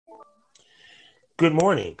Good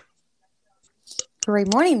morning.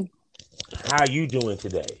 Great morning. How you doing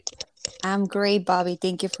today? I'm great, Bobby.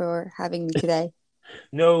 Thank you for having me today.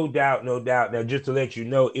 No doubt, no doubt. Now, just to let you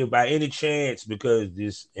know, if by any chance, because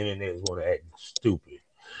this internet is going to act stupid,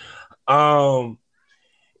 um,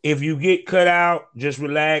 if you get cut out, just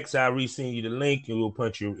relax. I'll resend you the link, and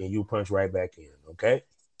you'll punch right back in. Okay?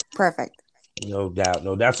 Perfect. No doubt,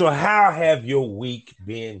 no doubt. So, how have your week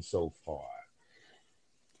been so far?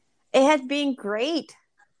 It has been great.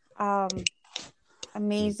 Um,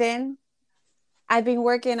 Amazing. I'm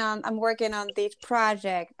working on this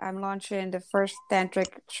project. I'm launching the first Tantric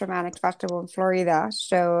Shamanic Festival in Florida.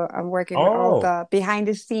 So I'm working with all Oh, the behind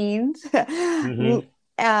the scenes mm-hmm.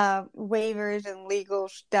 waivers and legal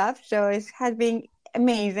stuff. So it has been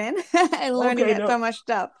amazing and learning Okay, no, so much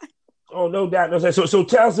stuff. oh, no doubt, no doubt. So,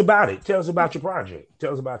 tell us about it. Tell us about your project.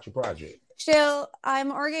 Tell us about your project. So I'm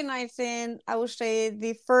organizing, I would say,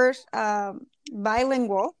 the first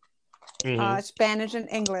bilingual Mm-hmm. Spanish and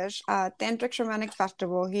English Tantric Shamanic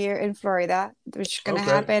Festival here in Florida, which is going to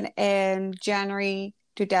Okay. happen in January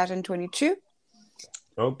 2022.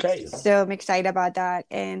 Okay. So I'm excited about that.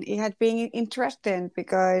 And it has been interesting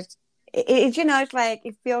because it's like,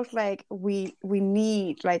 it feels like we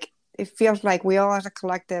need, like, it feels like we all as a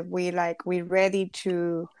collective, we're ready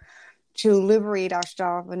to liberate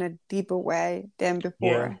ourselves in a deeper way than Yeah.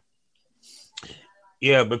 before.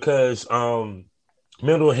 Yeah, because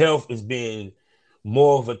mental health has been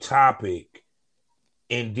more of a topic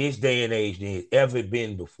in this day and age than it's ever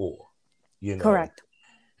been before, you know. Correct.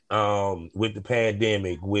 With the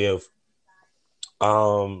pandemic, with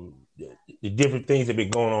the different things that have been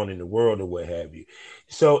going on in the world or what have you.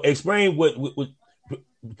 So explain what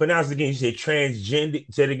pronounce it again. You said transgender.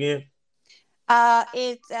 Say it again.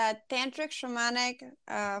 It's a tantric shamanic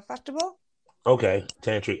festival. Okay,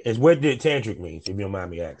 tantric. And what did tantric mean? If you don't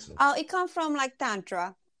mind me asking. It comes from like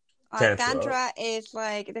tantra. Tantra. Tantra is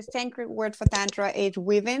like the Sanskrit word for tantra is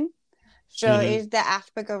weaving. So Mm-hmm. it's the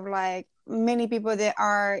aspect of like many people that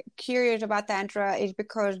are curious about tantra is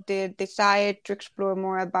because they desire to explore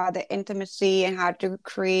more about the intimacy and how to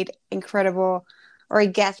create incredible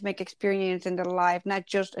orgasmic experience in their life, not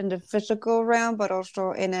just in the physical realm, but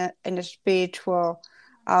also in a spiritual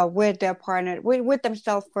with their partner, with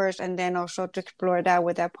themselves first, and then also to explore that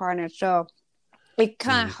with their partner. So it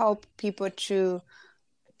can Mm-hmm. help people to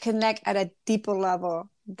connect at a deeper level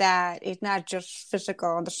that is not just physical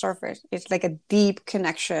on the surface. It's like a deep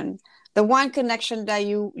connection. The one connection that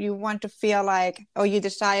you want to feel like, or you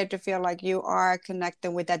desire to feel like you are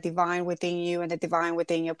connected with that divine within you and the divine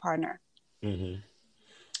within your partner. Mm-hmm.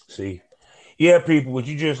 See, yeah, people. What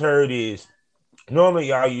you just heard is normally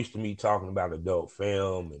y'all used to me talking about adult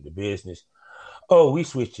film and the business. Oh, we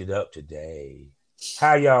switched it up today.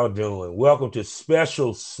 How y'all doing? Welcome to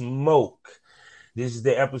Special Smoke. This is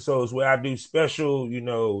the episodes where I do special,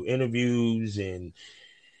 interviews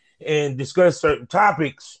and discuss certain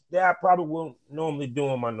topics that I probably won't normally do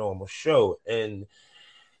on my normal show. And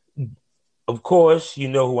of course, you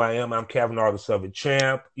know who I am. I'm Kavanaugh the Southern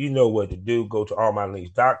Champ. You know what to do. Go to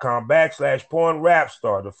allmylinks.com/porn rap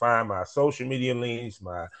star to find my social media links,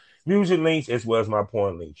 my music links, as well as my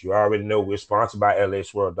porn links. You already know we're sponsored by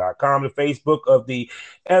lsworld.com, the Facebook of the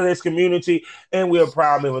LS community, and we're a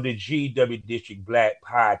proud member of the GW District Black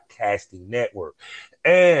Podcasting Network.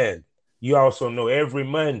 And you also know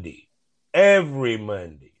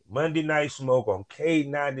Monday Night Smoke on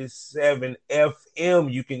K97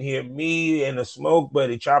 FM. You can hear me and the Smoke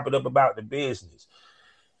Buddy chop it up about the business.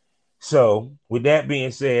 So, with that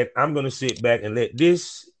being said, I'm going to sit back and let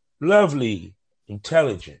this lovely,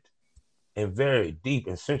 intelligent, and very deep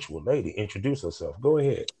and sensual lady introduce herself. Go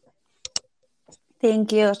ahead.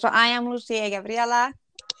 Thank you. So I am Lucia Gabriela.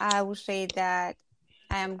 I would say that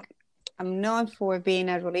I am I'm known for being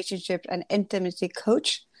a relationship and intimacy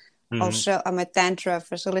coach. Mm-hmm. Also, I'm a tantra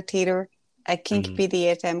facilitator, a kink Mm-hmm.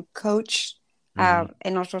 BDSM coach, Mm-hmm.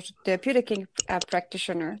 and also therapeutic kink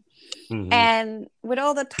practitioner. Mm-hmm. And with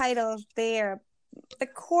all the titles there, the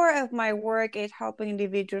core of my work is helping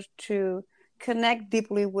individuals to connect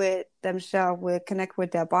deeply with themselves, connect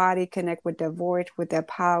with their body, connect with their voice, with their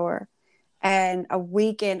power, and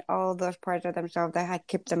awaken all those parts of themselves that had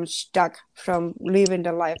kept them stuck from living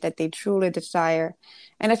the life that they truly desire,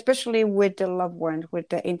 and especially with the loved ones, with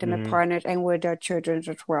the intimate Mm-hmm. partners, and with their children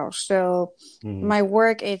as well. So Mm-hmm. my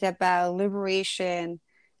work is about liberation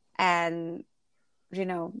and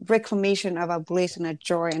reclamation of a bliss and a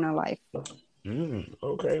joy in our life. Mm-hmm.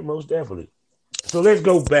 Okay, most definitely. So let's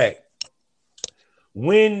go back.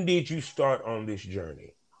 When did you start on this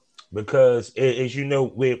journey? Because as you know,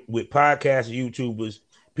 with podcasts and YouTubers,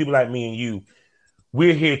 people like me and you,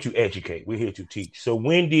 we're here to educate. We're here to teach. So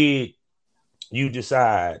when did you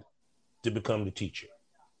decide to become the teacher?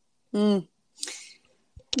 Mm.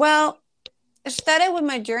 Well, it started with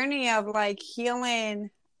my journey of like healing,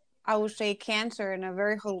 I would say, cancer in a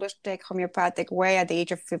very holistic homeopathic way at the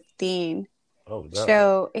age of 15. Oh God.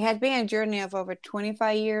 So it has been a journey of over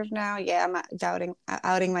 25 years now. Yeah, I'm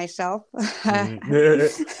outing myself.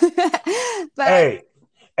 Mhm. But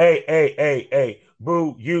Hey, hey,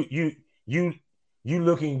 boo, you, you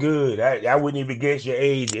looking good. I wouldn't even guess your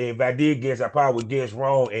age. If I did guess, I probably would guess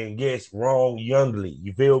wrong and guess wrong youngly.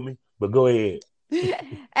 You feel me? But go ahead.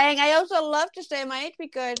 and I also love to say my age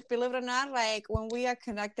because, believe it or not, like when we are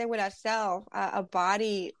connected with ourselves, a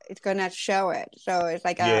body is gonna show it. So it's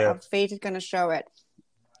like Yeah. a face is gonna show it.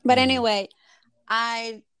 But Mm-hmm. anyway,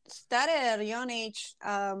 I started at a young age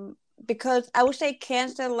because I would say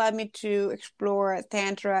cancer led me to explore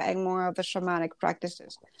tantra and more of the shamanic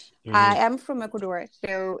practices. I Mm-hmm. am from Ecuador,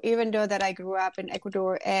 so even though that I grew up in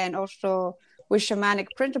Ecuador and also with shamanic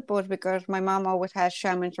principles, because my mom always has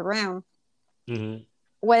shamans around, Mm-hmm.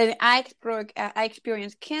 when I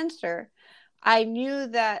experienced cancer, I knew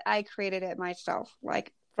that I created it myself.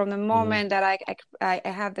 Like from the Mm-hmm. moment that I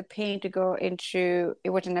have the pain to go into, it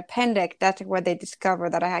was an appendix. That's where they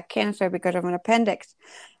discovered that I had cancer because of an appendix,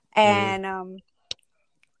 Mm-hmm. and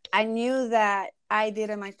I knew that I did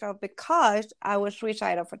it myself because I was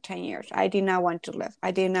suicidal for 10 years. I did not want to live.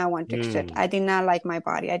 I did not want to exist. Mm-hmm. I did not like my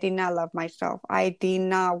body. I did not love myself. I did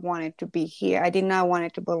not want it to be here. I did not want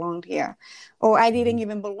it to belong here. Or I didn't Mm-hmm.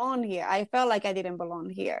 even belong here. I felt like I didn't belong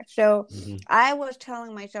here. So I was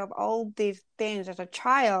telling myself all these things as a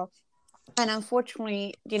child. And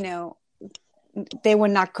unfortunately, they were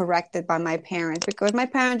not corrected by my parents because my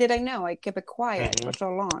parents didn't know. I kept it quiet Mm-hmm. for so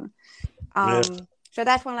long. Yeah. So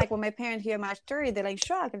that's when my parents hear my story, they're like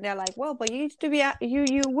shocked and they're like, "Well, but you used to be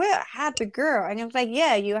you were a happy girl," and I was like,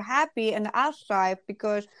 "Yeah, you're happy on the outside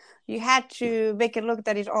because you had to make it look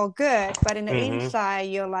that it's all good, but in the Mm-hmm. inside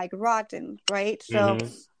you're like rotten, right?" So Mm-hmm.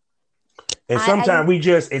 And I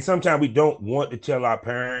sometimes we don't want to tell our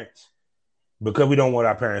parents because we don't want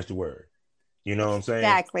our parents to worry. You know what I'm saying?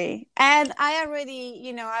 exactly. And I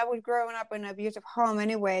already, I was growing up in an abusive home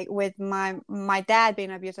anyway, with my dad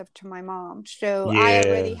being abusive to my mom. So I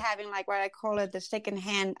already Yeah. having like what I call it the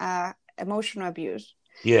secondhand emotional abuse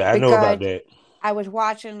Yeah, I know because about that. I was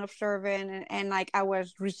watching, observing, and like I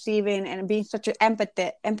was receiving and being such an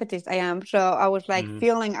empathist I am. So I was like Mm-hmm.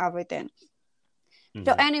 feeling everything.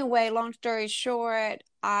 So Mm-hmm. anyway, long story short,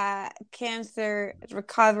 cancer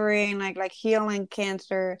recovering, like healing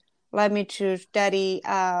cancer, led me to study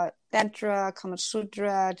tantra, Kama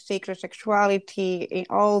Sutra, sacred sexuality, in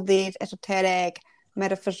all these esoteric,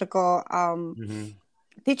 metaphysical Mm-hmm.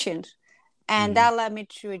 teachings. And Mm-hmm. that led me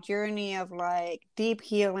to a journey of like deep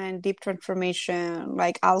healing, deep transformation,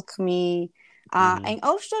 like alchemy, Mm-hmm. and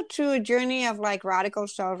also to a journey of like radical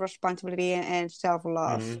self responsibility and self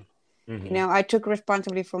love. Mm-hmm. Mm-hmm. I took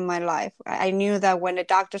responsibility for my life. I knew that when the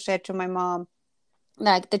doctor said to my mom,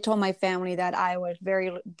 like they told my family that I was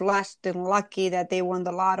very blessed and lucky that they won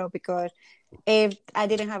the lotto because if I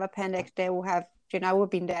didn't have appendix, they would have, I would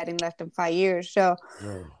have been dead in less than 5 years. So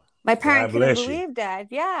Oh, my God parents couldn't bless you. believe that.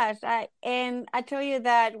 Yes, and I tell you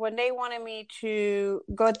that when they wanted me to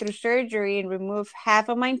go through surgery and remove half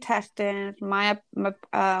of my intestines, my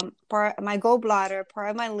gallbladder, part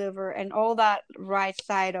of my liver, and all that right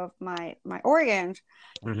side of my organs,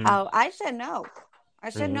 Mm-hmm. I said no. I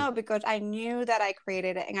said Mm-hmm. no because I knew that I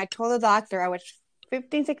created it, and I told the doctor I was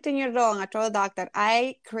 15, 16 years old, and I told the doctor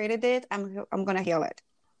I created it. I'm gonna heal it.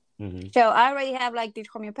 Mm-hmm. So I already have like this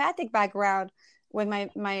homeopathic background with my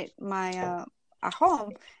at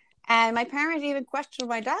home, and my parents even questioned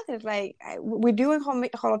my doctors like, "We're doing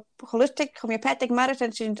holistic homeopathic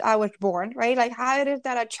medicine since I was born, right? Like, how it is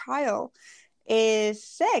that a child is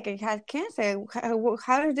sick and has cancer?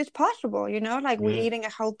 How is this possible? Like we're Mm-hmm. eating a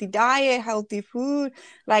healthy diet, healthy food,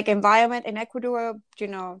 like environment in Ecuador,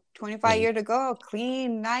 25 Mm-hmm. years ago,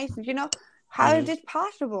 clean, nice, how is Mm-hmm. this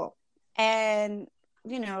possible?" And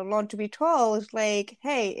long to be told, it's like,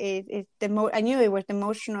 hey, I knew it was the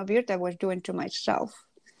emotional abuse that I was doing to myself.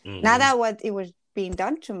 Not Mm-hmm. that what it was being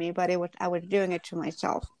done to me, but I was doing it to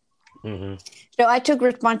myself. Mm-hmm. So I took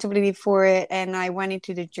responsibility for it, and I went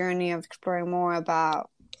into the journey of exploring more about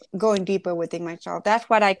going deeper within myself. That's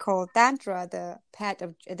what I call tantra, the path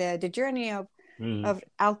of the journey Mm-hmm. of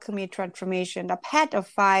alchemy transformation, the path of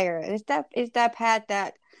fire. Is that path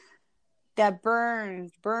that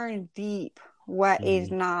burns deep what is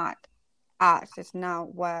Mm-hmm. not us. It's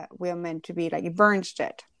not what we're meant to be. Like it burns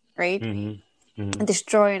it, right? Mm-hmm.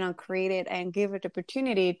 destroy and uncreate it and give it the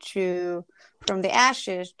opportunity to, from the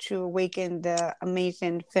ashes, to awaken the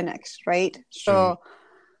amazing phoenix, right? So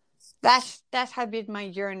that's has been my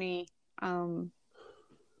journey for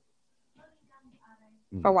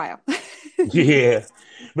a while. Yeah,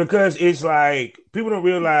 because it's like people don't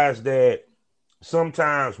realize that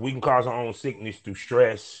sometimes we can cause our own sickness through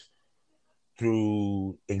stress,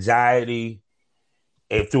 through anxiety,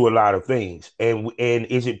 and through a lot of things. And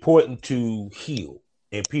it's important to heal,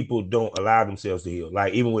 and people don't allow themselves to heal.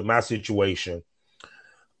 Like even with my situation,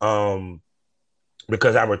 um,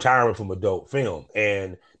 because I'm retiring from adult film,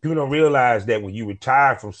 and people don't realize that when you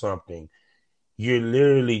retire from something, you're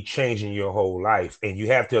literally changing your whole life, and you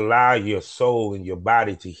have to allow your soul and your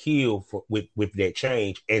body to heal with that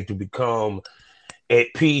change and to become at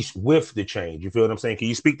peace with the change. You feel what I'm saying? Can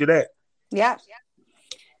you speak to that? Yeah.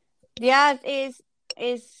 Yeah, is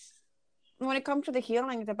when it comes to the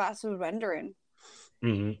healing, it's about surrendering.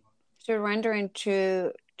 Mm-hmm. Surrendering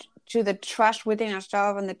to the trust within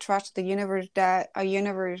ourselves and the trust the universe, that a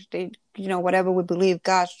universe, that, you know, whatever we believe,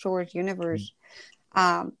 God, source, universe,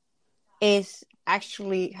 is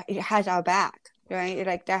actually, it has our back, right?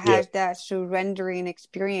 Like that Yeah. has that surrendering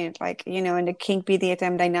experience. Like, you know, in the kink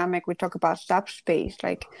BDSM dynamic, we talk about subspace.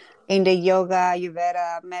 Like in the yoga,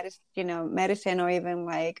 Ayurveda, medicine, or even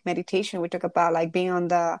like meditation, we talk about like being on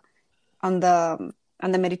the on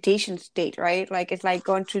the meditation state, right? Like it's like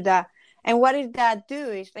going to the, and what does that do?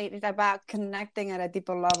 It's about connecting at a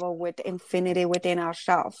deeper level with infinity within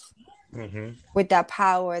ourselves, with that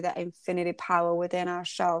power, that infinity power within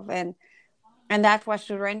ourselves. And that's what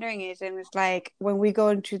surrendering is. And it's like when we go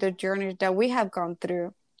into the journeys that we have gone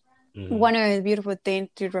through, one of the beautiful things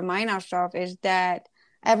to remind ourselves is that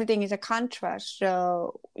everything is a contrast.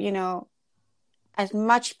 So, you know, as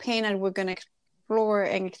much pain as we're going to explore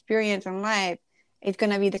and experience in life, it's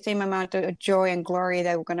going to be the same amount of joy and glory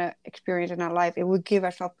that we're going to experience in our life. It will give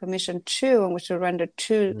ourselves permission to, and we surrender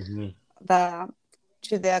the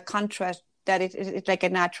to the contrast that it's like a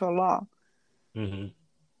natural law.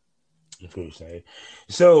 That's what you're saying.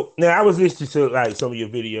 So now I was listening to like some of your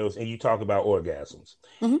videos, and you talk about orgasms.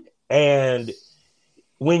 And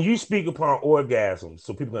when you speak upon orgasms,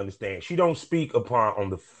 so people understand, she don't speak upon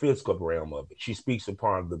on the physical realm of it. She speaks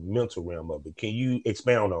upon the mental realm of it. Can you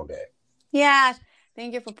expound on that? Yeah,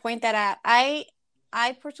 thank you for pointing that out.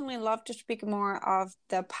 I personally love to speak more of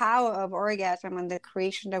the power of orgasm and the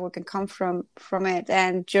creation that we can come from it,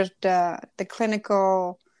 and just the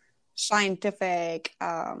clinical, scientific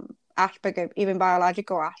aspect of, even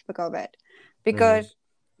biological aspect of it, because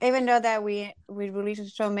even though that we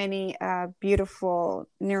release so many beautiful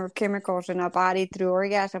neurochemicals in our body through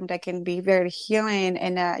orgasm that can be very healing,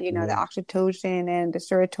 and you know, the oxytocin and the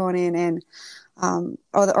serotonin and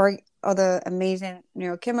all the amazing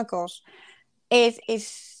neurochemicals,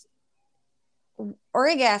 is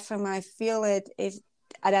orgasm, I feel it is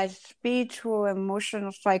at a spiritual,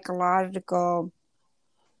 emotional, psychological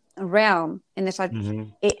realm, and it's like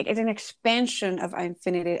it's an expansion of our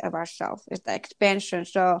infinity of ourselves. It's the expansion.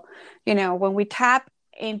 So, you know, when we tap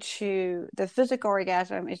into the physical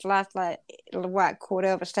orgasm, it lasts like what, quarter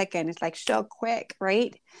of a second. It's like so quick,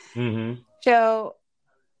 right? So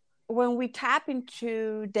when we tap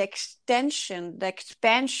into the extension, the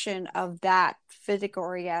expansion of that physical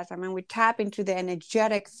orgasm, and we tap into the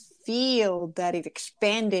energetic field that is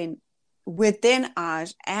expanding within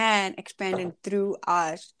us and expanding through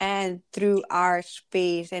us and through our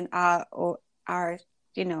space and our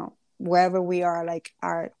you know, wherever we are, like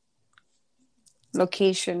our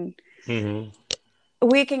location,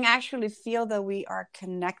 we can actually feel that we are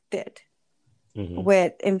connected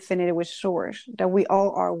with infinity, with source, that we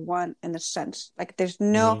all are one in a sense. Like there's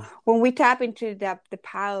no, when we tap into the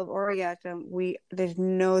power of orgasm, there's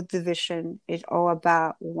no division. It's all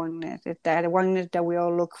about oneness. It's that oneness that we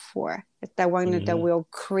all look for. It's that oneness that we all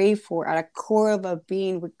crave for. At the core of our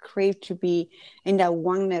being, we crave to be in that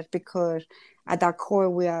oneness, because at our core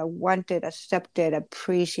we are wanted, accepted,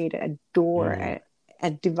 appreciated, adored,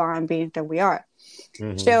 a divine beings that we are.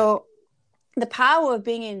 So the power of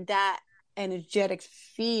being in that energetic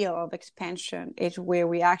field of expansion is where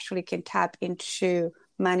we actually can tap into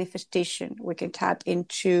manifestation. We can tap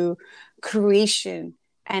into creation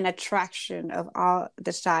and attraction of all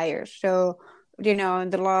desires. So, you know, in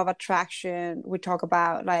the law of attraction, we talk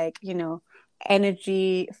about, like, you know,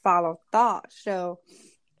 energy follow thought. So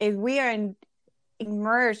if we are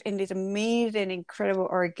immersed in this amazing, incredible,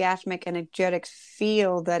 orgasmic, energetic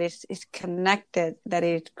field that is connected, that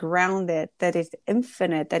is grounded, that is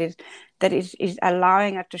infinite, that is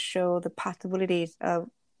allowing us to show the possibilities of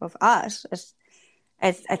us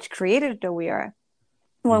as creators that we are.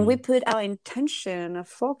 when we put our intention of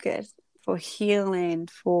focus for healing,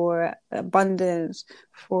 for abundance,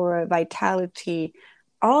 for vitality,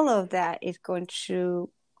 all of that is going to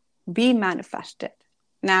be manifested.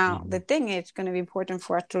 Now, the thing is, it's going to be important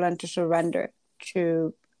for us to learn to surrender,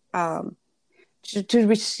 to um, to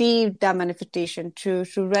receive that manifestation, to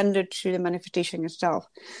surrender to the manifestation itself.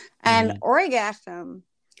 And orgasm,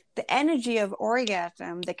 the energy of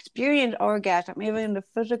orgasm, the experience orgasm, even in the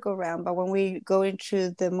physical realm, but when we go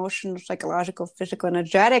into the emotional, psychological, physical,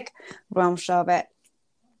 energetic realms of it,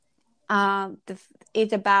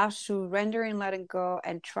 it's about surrendering, letting go,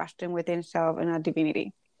 and trusting within self and our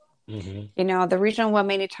divinity. You know, the reason why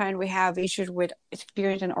many times we have issues with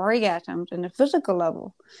experiencing orgasms in the physical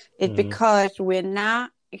level is because we're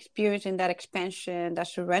not experiencing that expansion, that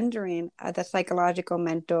surrendering, the psychological,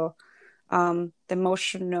 mental, the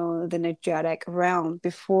emotional, the energetic realm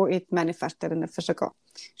before it manifested in the physical.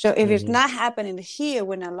 So if it's not happening here,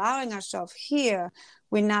 we're not allowing ourselves here,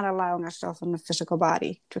 we're not allowing ourselves in the physical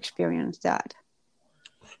body to experience that.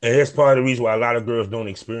 And that's part of the reason why a lot of girls don't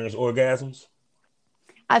experience orgasms.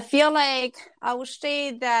 I feel like I would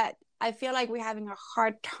say that I feel like we're having a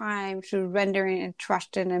hard time surrendering and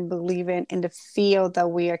trusting and believing in the field that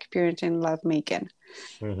we are experiencing lovemaking.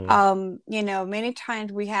 You know, many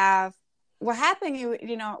times we have what happened,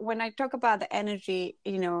 you know, when I talk about the energy,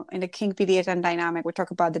 you know, in the kink BDSM dynamic, we talk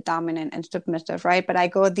about the dominant and submissive, right? But I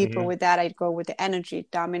go deeper with that. I go with the energy,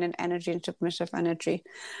 dominant energy and submissive energy.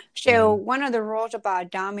 So one of the rules about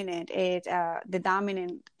dominant is the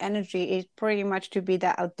dominant energy is pretty much to be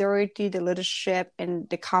the authority, the leadership, and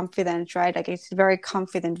the confidence, right? Like it's very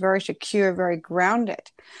confident, very secure, very grounded.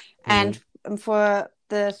 And for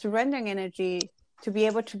the surrendering energy, to be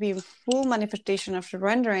able to be in full manifestation of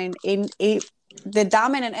surrendering, the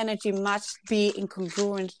dominant energy must be in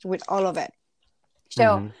congruence with all of it.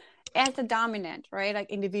 So as a dominant, right,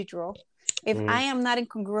 like individual, if I am not in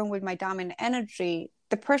congruence with my dominant energy,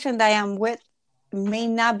 the person that I am with may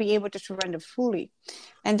not be able to surrender fully.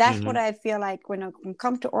 And that's what I feel like when it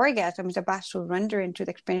comes to orgasm, it's about surrendering to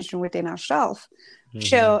the expansion within ourselves.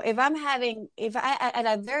 So if I, at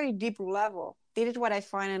a very deep level, this is what I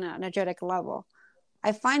find on an energetic level.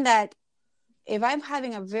 I find that if I'm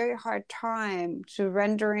having a very hard time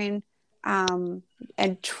surrendering and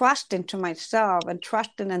trusting to myself and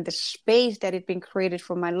trusting in the space that has been created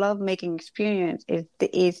for my lovemaking experience is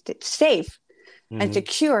safe and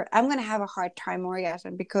secure, I'm going to have a hard time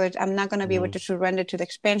orgasm because I'm not going to be able to surrender to the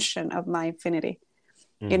expansion of my infinity.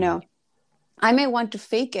 You know, I may want to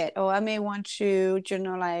fake it, or I may want to, you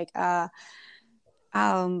know, like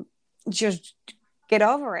just get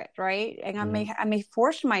over it, right? And I may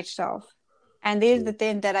force myself. And this is the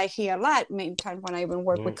thing that I hear a lot many times when I even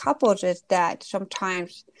work with couples is that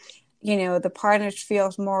sometimes, you know, the partners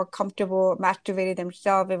feels more comfortable masturbating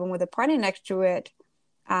themselves even with the partner next to it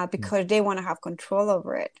because they want to have control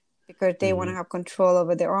over it, because they want to have control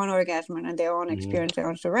over their own orgasm and their own experience, their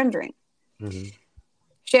own surrendering.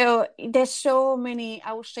 So there's so many,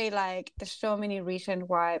 I would say, like, there's so many reasons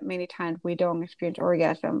why many times we don't experience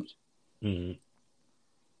orgasms.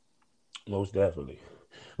 Most definitely.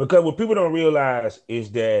 Because what people don't realize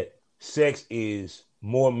is that sex is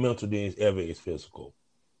more mental than it ever is physical.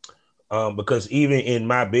 Because even in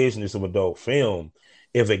my business of adult film,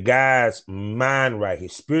 if a guy's mind right,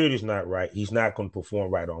 his spirit is not right, he's not going to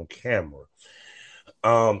perform right on camera.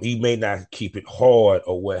 He may not keep it hard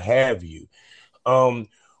or what have you.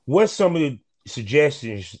 What's some of the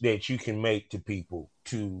suggestions that you can make to people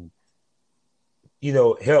to, you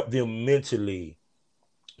know, help them mentally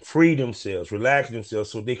free themselves, relax themselves,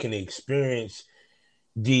 so they can experience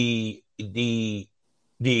the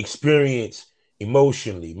experience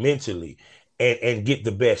emotionally, mentally, and get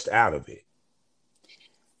the best out of it?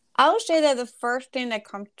 I would say that the first thing that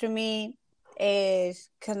comes to me is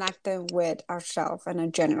connecting with ourselves and our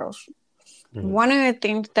genitals. One of the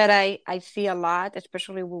things that I see a lot,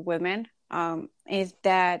 especially with women, is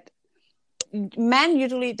that men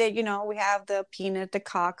usually, they, you know, we have the penis, the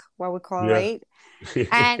cock, what we call, right?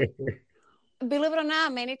 And believe it or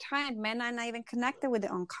not, many times men are not even connected with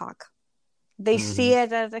their own cock. They see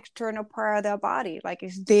it as external part of their body, like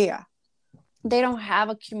it's there. They don't have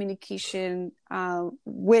a communication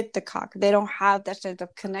with the cock. They don't have that sense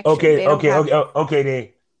of connection. Okay. Then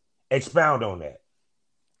expound on that.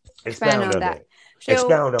 Expand on that.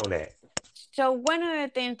 Expound on that. So one of the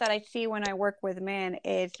things that I see when I work with men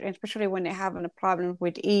is, especially when they're having a problem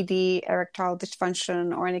with ED, erectile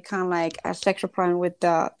dysfunction, or any kind of like a sexual problem with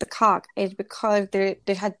the cock, is because there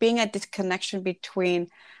has been a disconnection between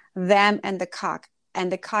them and the cock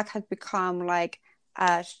has become like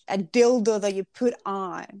a dildo that you put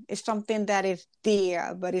on. It's something that is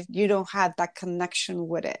there, but you don't have that connection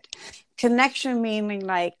with it. Connection meaning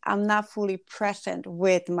like I'm not fully present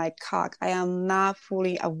with my cock. I am not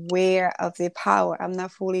fully aware of the power. I'm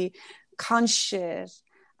not fully conscious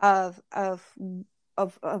of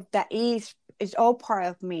that is all part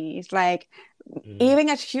of me. It's like even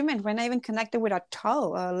as humans, we're not even connected with our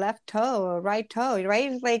toe, or left toe, or right toe,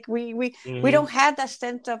 right? It's like we don't have that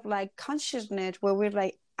sense of like consciousness where we're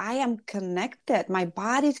like, I am connected, my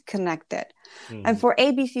body's connected. And for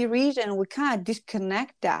ABC reason, we can't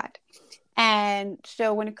disconnect that. And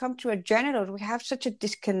so when it comes to our genitals, we have such a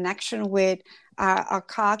disconnection with our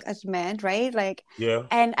cock as men, right? Like, Yeah.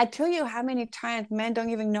 and I tell you how many times men don't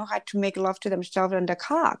even know how to make love to themselves and their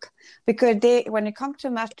cock, because they, when it comes to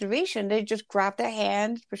masturbation, they just grab their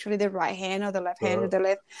hand, especially the right hand or the left hand or the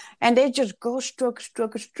left, and they just go stroke,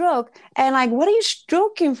 stroke, stroke. And like, what are you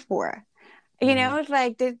stroking for? You know, it's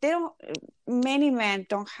like they don't, many men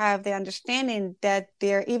don't have the understanding that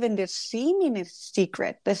they're even the semen is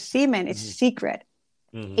secret. The semen is secret.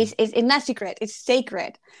 It's not secret, it's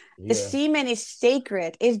sacred. The semen is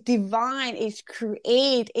sacred, it's divine, it's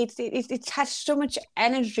create, it has so much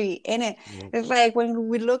energy in it. It's like when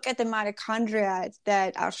we look at the mitochondria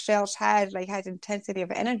that our cells has, like has intensity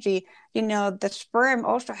of energy, you know, the sperm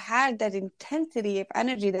also has that intensity of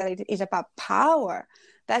energy that it is about power.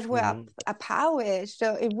 That's where a power is.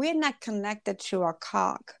 So if we're not connected to our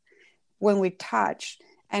cock when we touch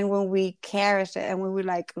and when we caress it and when we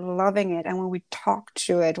like loving it and when we talk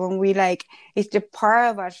to it, when we like, it's the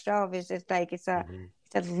part of ourselves, it's like it's a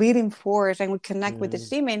leading force, and we connect with the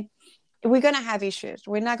semen, we're going to have issues.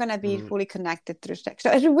 We're not going to be fully connected through sex.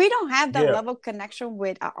 So if we don't have that level of connection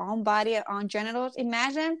with our own body, our own genitals,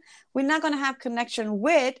 imagine we're not going to have connection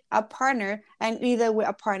with a partner, and either with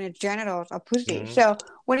a partner's genitals or pussy. So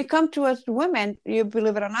when it comes to us women, you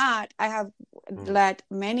believe it or not, I have led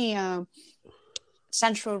many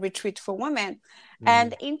sensual retreats for women.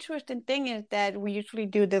 And the interesting thing is that we usually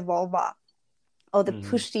do the vulva or the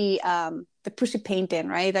pussy painting,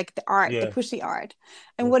 right? Like the art, the pussy art.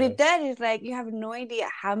 And what it does is like, you have no idea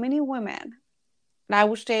how many women, and I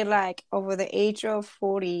would say like over the age of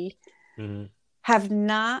 40, have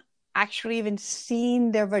not actually even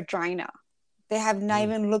seen their vagina. They have not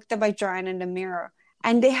even looked at vagina in the mirror.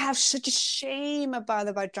 And they have such a shame about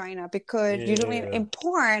the vagina, because usually in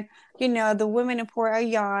porn, you know, the women in porn are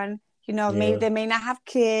young, you know, maybe they may not have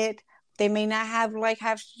kids. They may not have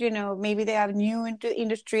you know, maybe they are new into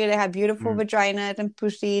industry. They have beautiful vaginas and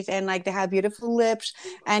pussies, and like they have beautiful lips,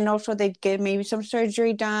 and also they get maybe some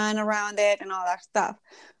surgery done around it and all that stuff.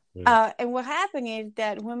 And what happens is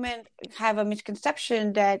that women have a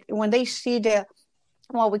misconception that when they see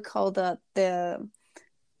what we call the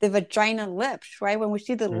vagina lips, right? When we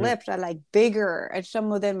see the lips are like bigger, and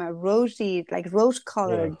some of them are rosy, like rose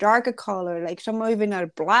color, darker color, like some are even are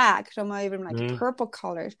black, some are even like purple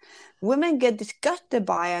colors. Women get disgusted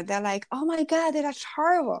by it. They're like, oh my God, that's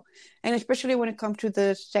horrible. And especially when it comes to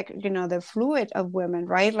the you know, the fluid of women,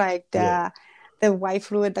 right? Like the white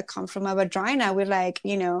fluid that comes from a vagina, we're like,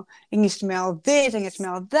 you know, and you smell this and you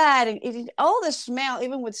smell that, and all the smell,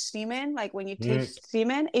 even with semen, like when you taste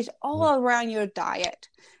semen, is all around your diet.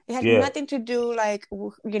 It has nothing to do like,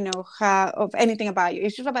 you know, of anything about you.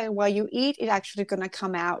 It's just about what you eat is actually gonna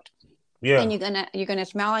come out, and you're gonna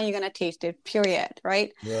smell and you're gonna taste it. Period.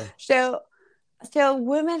 Right. So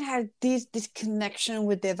women have this connection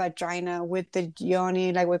with the vagina, with the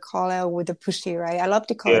yoni, like we call it, with the pussy, right? I love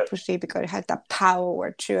to call it pussy because it has that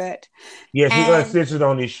power to it. Yes, we're gonna sit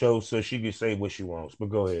on this show so she can say what she wants. But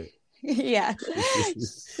go ahead. Yeah.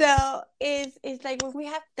 So it's like when we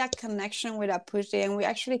have that connection with our pussy, and we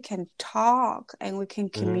actually can talk and we can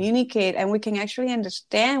communicate and we can actually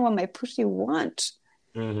understand what my pussy wants.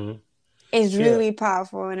 Is really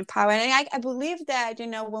powerful and empowering. And I believe that, you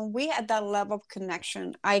know, when we have that level of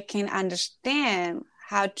connection, I can understand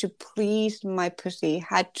how to please my pussy,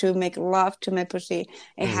 how to make love to my pussy,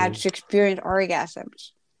 and how to experience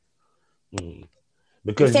orgasms.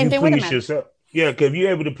 Because you please yourself. Yeah, because if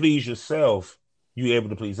you're able to please yourself, you're able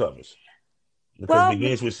to please others. Because it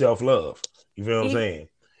begins with self-love. You feel what I'm saying?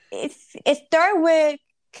 It starts with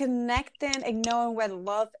connecting and knowing what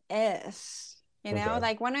love is. You know,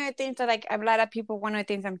 like one of the things that like a lot of people, one of the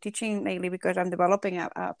things I'm teaching lately, because I'm developing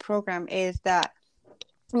a program, is that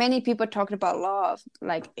many people talk about love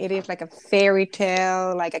like it is like a fairy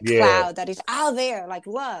tale, like a cloud that is out there, like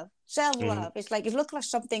love, self-love. It's like, it looks like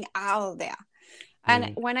something out there.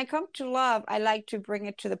 And when I come to love, I like to bring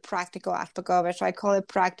it to the practical aspect of it. So I call it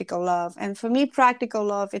practical love. And for me, practical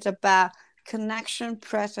love, it's about connection,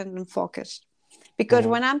 present, and focus. Because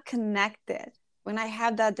when I'm connected, when I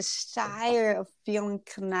have that desire of feeling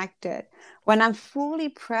connected, when I'm fully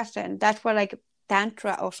present, that's where like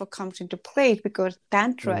Tantra also comes into place, because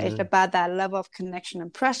Tantra is Mm-hmm. about that level of connection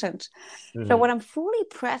and presence. So Mm-hmm. when I'm fully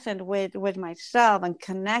present with myself and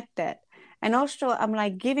connected, and also I'm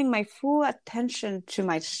like giving my full attention to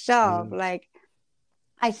myself, Mm-hmm. like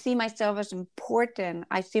I see myself as important,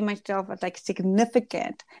 I see myself as like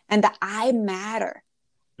significant, and that I matter.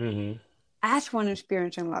 Mm-hmm. That's when I'm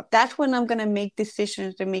experiencing love. That's when I'm going to make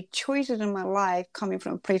decisions and make choices in my life coming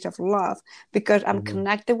from a place of love, because I'm Mm-hmm.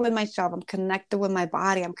 connected with myself. I'm connected with my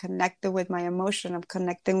body. I'm connected with my emotion. I'm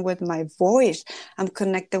connecting with my voice. I'm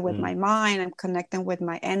connected with my mind. I'm connecting with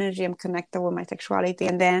my energy. I'm connected with my sexuality.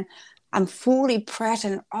 And then I'm fully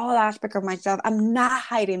present in all aspects of myself. I'm not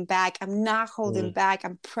hiding back. I'm not holding Mm-hmm. back.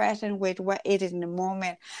 I'm present with what it is in the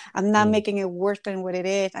moment. I'm not making it worse than what it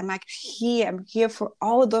is. I'm actually here. I'm here for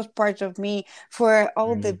all those parts of me, for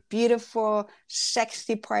all Mm-hmm. the beautiful,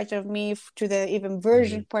 sexy parts of me, to the even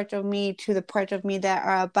Mm-hmm. virgin parts of me, to the parts of me that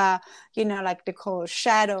are about, like the cold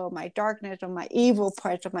shadow, my darkness, or my evil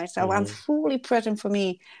parts of myself. I'm Mm-hmm. fully present for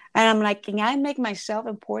me. And I'm like, can I make myself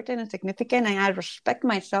important and significant? And I respect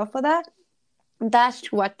myself for that.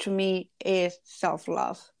 That's what to me is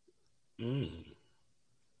self-love. Mm.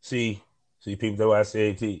 See, people. That's why I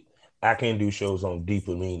said I can do shows on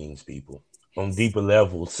deeper meanings, people, on deeper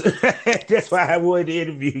levels. That's why I wanted to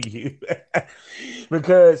interview you.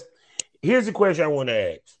 Because here's the question I want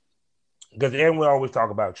to ask. Because everyone always talk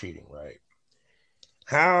about cheating, right?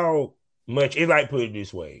 How much? It like put it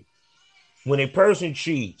this way: when a person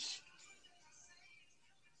cheats,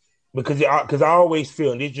 because I always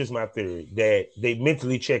feel, and it's just my theory, that they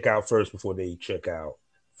mentally check out first before they check out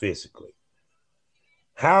physically.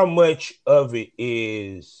 How much of it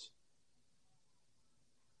is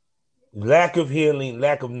lack of healing,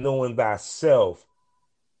 lack of knowing thyself,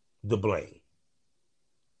 the blame?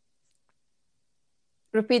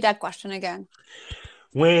 Repeat that question again.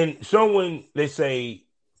 When someone, let's say,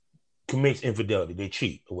 commits infidelity, they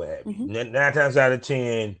cheat or what have you. Mm-hmm. Nine times out of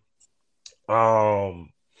 10,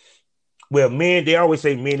 um, well, men, they always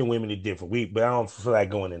say men and women are different. But I don't feel like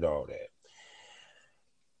going into all that.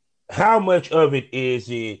 How much of it is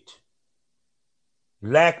it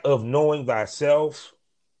lack of knowing thyself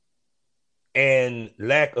and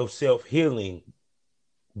lack of self healing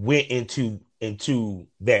went into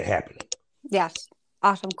that happening? Yes.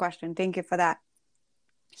 Awesome question. Thank you for that.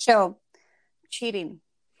 So, cheating.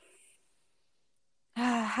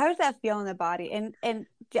 How does that feel in the body? And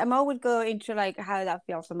I'm always go into like how that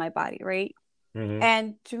feels in my body, right? Mm-hmm.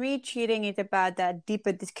 And to me, cheating is about that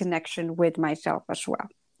deeper disconnection with myself as well.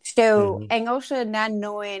 So, Mm-hmm. and also not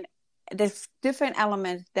knowing the different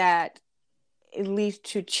elements that it leads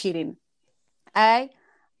to cheating. I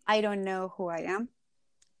I don't know who I am.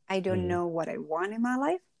 I don't Mm-hmm. know what I want in my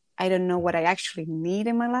life. I don't know what I actually need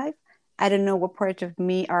in my life. I don't know what parts of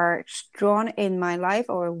me are strong in my life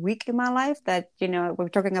or weak in my life. That, we're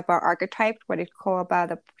talking about archetypes, what it's called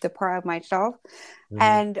about the part of myself. Mm-hmm.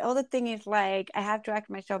 And the other thing is like, I have to ask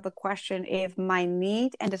myself the question if my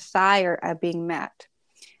need and desire are being met.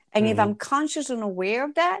 And if Mm-hmm. I'm conscious and aware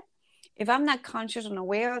of that, if I'm not conscious and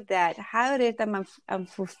aware of that, how it is that I'm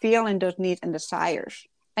fulfilling those needs and desires.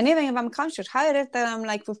 And even if I'm conscious, how it is that I'm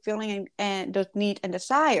like fulfilling and those needs and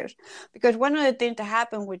desires. Because one of the things that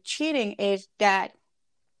happen with cheating is that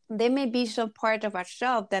there may be some part of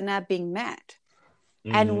ourselves that are not being met.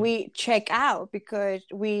 And Mm-hmm. we check out because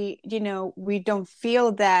we don't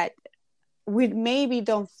feel that, we maybe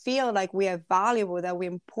don't feel like we are valuable, that we're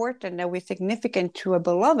important, that we're significant to a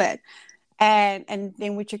beloved. And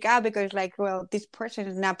then we check out because like, well, this person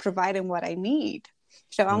is not providing what I need,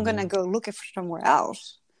 so I'm gonna Mm-hmm. go looking for somewhere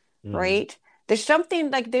else, Mm-hmm. right? There's something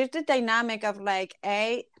like, there's the dynamic of like,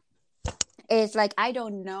 it's like, I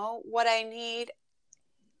don't know what I need,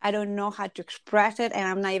 I don't know how to express it, and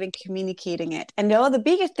I'm not even communicating it. And the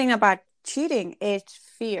biggest thing about cheating is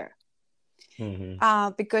fear.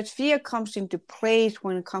 Mm-hmm. Because fear comes into place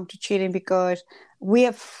when it comes to cheating, because we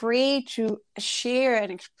are free to share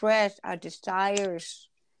and express our desires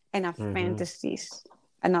and our Mm-hmm. fantasies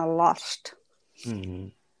and our lust. Mm-hmm.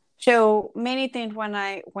 So many things when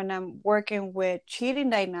I'm working with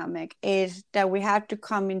cheating dynamic is that we have to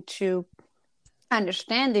come into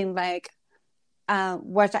understanding like,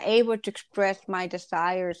 was I able to express my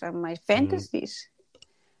desires and my Mm-hmm. fantasies?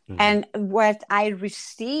 Mm-hmm. And what I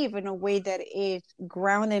receive in a way that is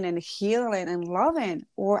grounding and healing and loving,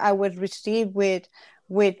 or I would receive with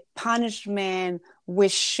punishment,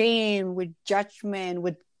 with shame, with judgment,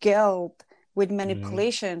 with guilt, with Mm-hmm.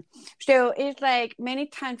 manipulation. So it's like many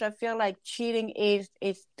times I feel like cheating is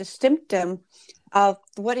the symptom of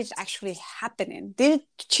what is actually happening.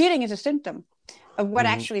 Cheating is a symptom of what Mm-hmm.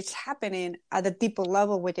 actually is happening at a deeper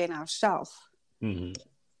level within ourselves. Mm-hmm.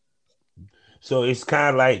 So it's kind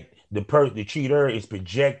of like the cheater is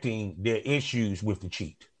projecting their issues with the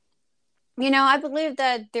cheat. I believe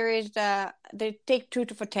that there is they take two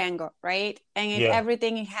to for tango, right? And Yeah.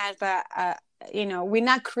 everything has we're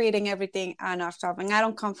not creating everything on ourselves. And I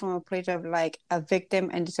don't come from a place of like a victim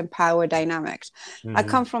and disempower dynamics. I Mm-hmm.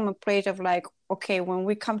 come from a place of like, okay, when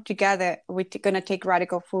we come together, we're gonna take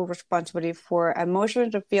radical full responsibility for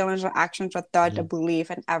emotions, or feelings, or actions, or thoughts, or Mm-hmm. belief,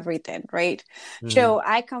 and everything, right? Mm-hmm. So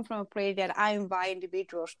I come from a place that I invite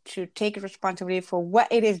individuals to take responsibility for what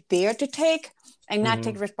it is there to take, and not Mm-hmm.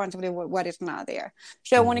 take responsibility for what is not there.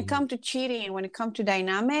 So when it Mm-hmm. comes to cheating, when it comes to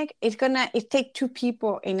dynamic, it take two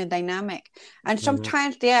people in a dynamic. And Mm-hmm.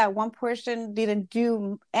 sometimes, yeah, one person didn't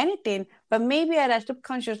do anything, but maybe at a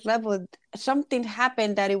subconscious level, something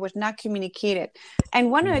happened that it was not communicated.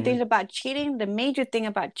 And one of the Mm-hmm. things about cheating, the major thing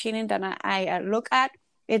about cheating that I look at,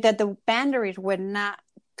 is that the boundaries were not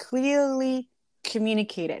clearly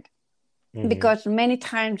communicated, Mm-hmm. because many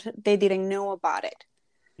times they didn't know about it.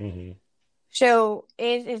 Mm-hmm. So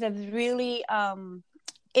it is a really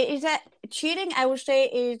it is that cheating, I would say,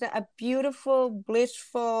 is a beautiful,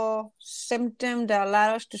 blissful symptom that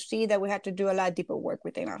allows us to see that we have to do a lot deeper work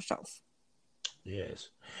within ourselves. Yes.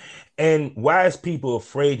 And why is people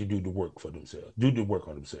afraid to do the work for themselves? Do the work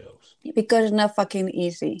on themselves. Because it's not fucking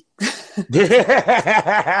easy.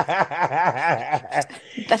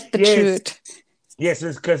 That's the Yes. truth. Yes,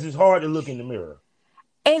 it's because it's hard to look in the mirror.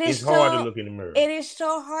 It is It's hard to so look in the mirror. it is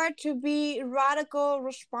so hard to be radical,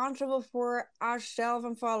 responsible for ourselves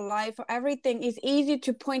and for our life, for everything. It's easy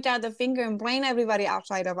to point out the finger and blame everybody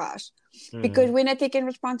outside of us because Mm-hmm. we're not taking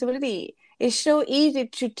responsibility. It's so easy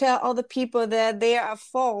to tell other people that they are at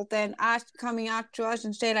fault, and us coming out to us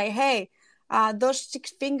and say like, "Hey, those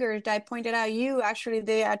six fingers that I pointed out, you actually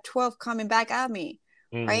they are 12 coming back at me,"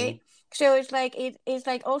 Mm-hmm. right? So it's like it's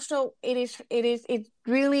like also it's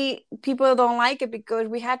really, people don't like it because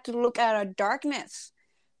we had to look at our darkness.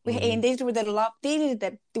 And Mm-hmm. these were the love. These are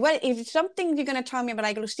the what is something you're gonna tell me about,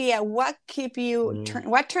 like, Lucia? What keep you Mm-hmm.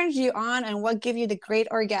 what turns you on and what give you the great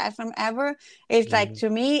orgasm ever? It's like, Mm-hmm. to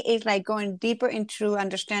me, it's like going deeper into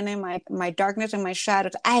understanding my darkness and my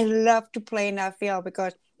shadows. I love to play in that field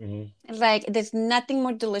because Mm-hmm. it's like there's nothing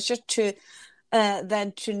more delicious to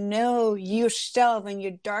than to know yourself and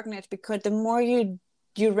your darkness, because the more you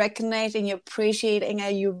recognize and you appreciate and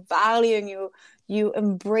you value and you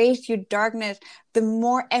embrace your darkness, the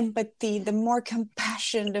more empathy, the more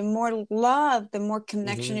compassion, the more love, the more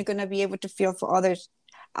connection Mm-hmm. you're going to be able to feel for others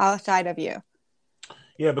outside of you.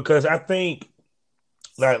 Yeah, because I think,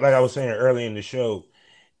 like I was saying earlier in the show,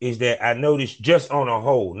 is that I noticed just on a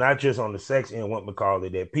whole, not just on the sex end, what we call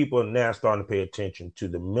it, that people are now starting to pay attention to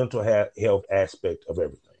the mental health aspect of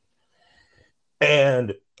everything.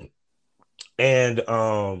 And and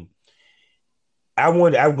I'm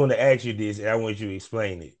going to ask you this, and I want you to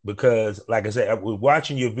explain it because, like I said, I was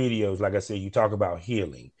watching your videos. Like I said, you talk about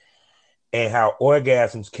healing and how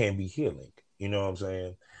orgasms can be healing. You know what I'm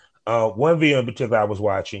saying? One video in particular I was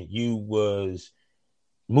watching, you was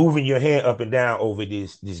moving your hand up and down over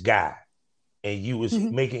this guy, and you was Mm-hmm.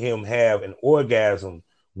 making him have an orgasm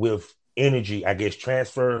with energy. I guess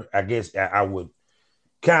transfer. I guess I would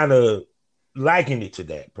kind of liken it to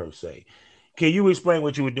that per se. Can you explain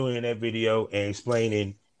what you were doing in that video and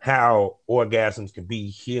explaining how orgasms can be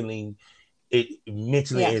healing, it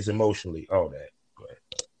mentally Yeah. as emotionally, all that? Go ahead.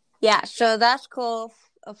 Yeah. So that's called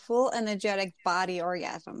a full energetic body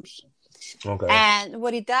orgasms. Okay. And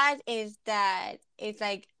what it does is that it's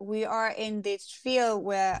like we are in this field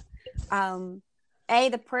where, um,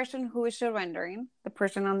 the person who is surrendering, the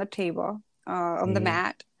person on the table, on the Mm-hmm.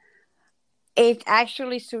 mat, is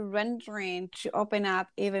actually surrendering to open up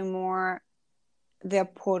even more their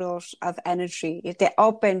portals of energy. If they're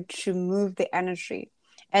open to move the energy.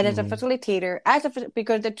 And as a Mm-hmm. facilitator,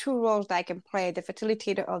 because the two roles that I can play, the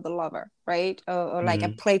facilitator or the lover, right? Or like a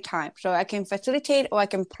Mm-hmm. playtime. So I can facilitate or I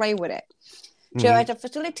can play with it. So Mm-hmm. as a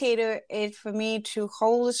facilitator, it's for me to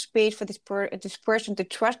hold the space for this person to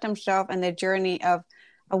trust themselves and their journey of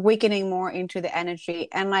awakening more into the energy.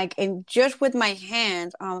 And like in just with my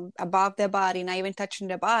hands above their body, not even touching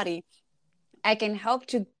their body, I can help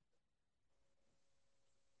to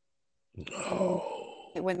Oh.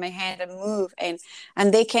 with my hand and move, and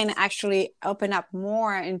they can actually open up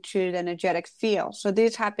more into the energetic field. So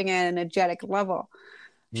this is happening at an energetic level.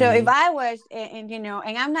 So if Mm-hmm. I was,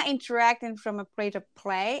 and I'm not interacting from a place of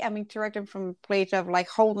play, I'm interacting from a place of like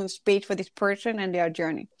holding space for this person and their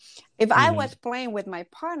journey. If I Mm-hmm. was playing with my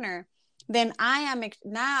partner, then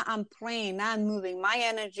now I'm playing, now I'm moving my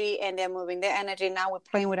energy and they're moving their energy. Now we're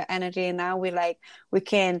playing with the energy, and now we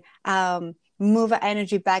can move our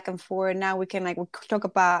energy back and forth. Now we talk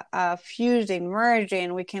about fusing,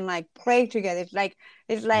 merging. We can like play together.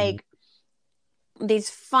 It's Mm-hmm. like this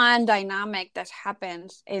fun dynamic that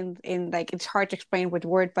happens in like, it's hard to explain with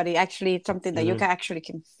words, but it actually it's something that you Mm-hmm.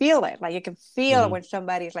 can feel it, like you can feel Mm-hmm. when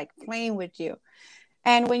somebody's like playing with you.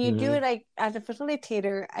 And when you do Mm-hmm. it, like as a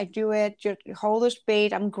facilitator, I do it just hold the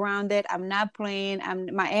space, I'm grounded, I'm not playing,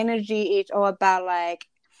 my energy is all about like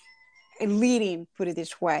leading, put it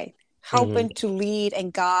this way, Mm-hmm. helping to lead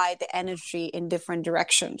and guide the energy in different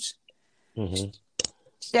directions. Mm-hmm.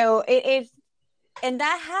 So it is, and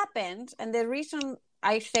that happens. And the reason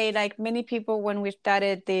I say, like many people, when we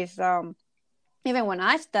started this, even when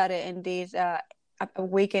I started in this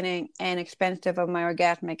awakening and expansive of my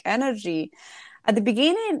orgasmic energy, at the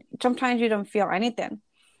beginning, sometimes you don't feel anything.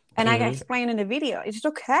 And I Mm-hmm. explain in the video, it's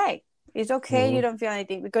okay. It's okay you Mm-hmm. don't feel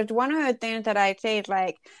anything. Because one of the things that I say is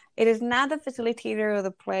like, it is not the facilitator or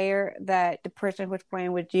the player, that the person who's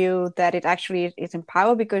playing with you, that it actually is in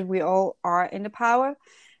power, because we all are in the power.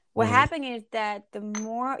 What Mm-hmm. happens is that the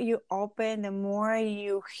more you open, the more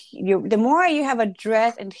you have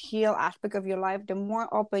addressed and heal aspect of your life, the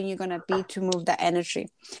more open you're gonna be to move that energy.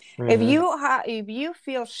 Mm-hmm. If you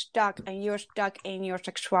feel stuck and you're stuck in your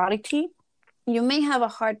sexuality, you may have a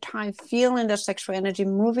hard time feeling the sexual energy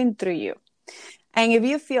moving through you. And if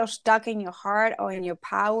you feel stuck in your heart or in your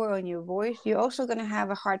power or in your voice, you're also going to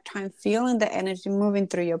have a hard time feeling the energy moving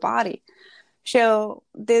through your body. So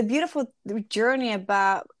the beautiful journey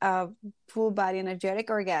about full body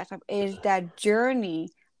energetic orgasm is that journey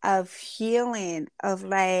of healing, of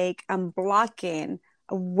like unblocking,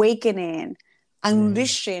 awakening, Mm-hmm.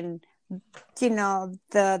 unleashing,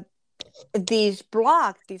 the these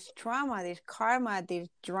block, this trauma, this karma, this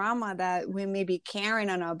drama that we may be carrying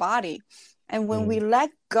on our body. And when we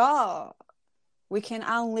let go, we can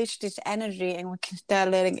unleash this energy and we can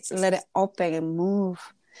start let it open and move.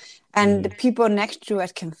 And the Mm-hmm. people next to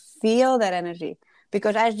us can feel that energy.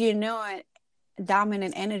 Because as you know,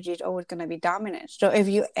 dominant energy is always going to be dominant. So if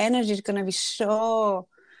your energy is going to be so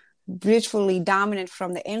beautifully dominant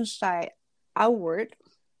from the inside outward,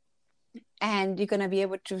 and you're going to be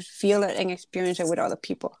able to feel it and experience it with other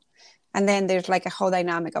people. And then there's like a whole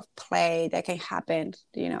dynamic of play that can happen.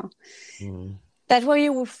 Mm-hmm. That's where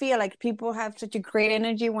you will feel like people have such a great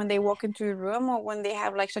energy when they walk into a room, or when they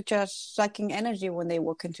have like such a sucking energy when they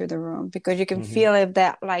walk into the room, because you can Mm-hmm. feel if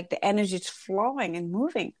that like the energy is flowing and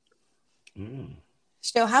moving. Mm-hmm.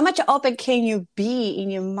 So how much open can you be in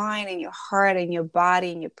your mind and your heart and your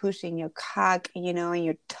body and your pussy and your cock, and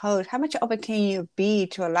your toes? How much open can you be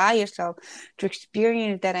to allow yourself to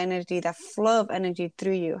experience that energy, that flow of energy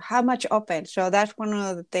through you? How much open? So that's one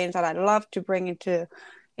of the things that I love to bring into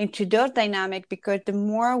those dynamic, because the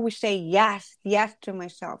more we say yes, yes to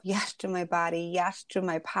myself, yes to my body, yes to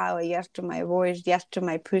my power, yes to my voice, yes to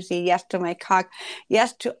my pussy, yes to my cock,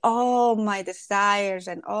 yes to all my desires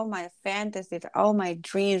and all my fantasies, all my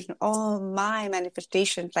dreams, and all my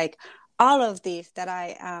manifestations, like all of these that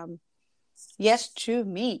I yes to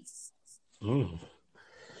me. Mm-hmm.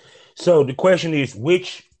 So the question is,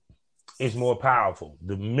 which is more powerful,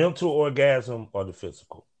 the mental orgasm or the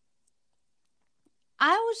physical?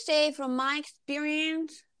 I would say from my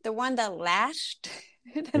experience, the one that lasts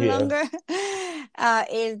the Yeah. longer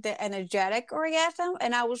is the energetic orgasm.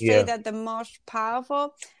 And I would say Yeah. that the most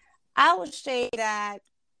powerful, I would say that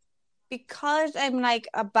because I'm like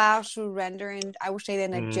about surrendering, I would say the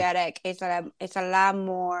Mm-hmm. energetic it's a lot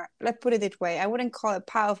more, let's put it this way. I wouldn't call it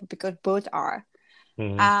powerful because both are.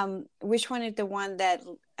 Mm-hmm. Which one is the one that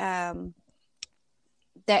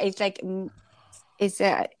is like is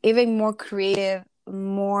even more creative,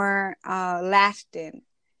 more lasting,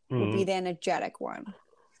 would be Mm-hmm. the energetic one.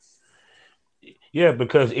 Yeah,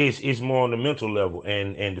 because it's more on the mental level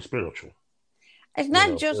and the spiritual. It's You not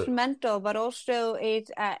know. just mental, but also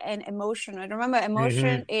it's an emotion. And remember,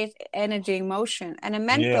 emotion Mm-hmm. is energy in motion, and a Yeah.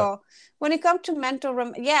 mental. When it comes to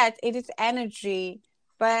mental, yeah, it is energy.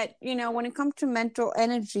 But when it comes to mental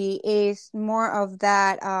energy, is more of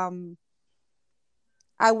that.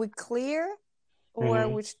 Are we clear, or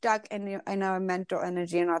Mm-hmm. we're stuck in our mental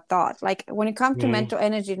energy and our thoughts? Like when it comes to Mm-hmm. mental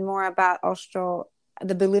energy, it's more about also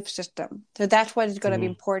the belief system. So that's what is going to be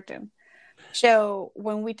Mm-hmm. important. So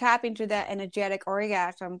when we tap into that energetic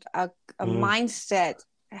orgasm, a Mm-hmm. mindset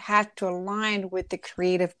has to align with the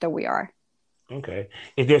creative that we are. Okay.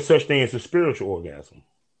 Is there such thing as a spiritual orgasm?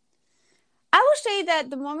 say that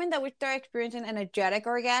the moment that we start experiencing energetic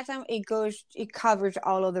orgasm, it covers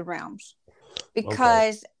all of the realms.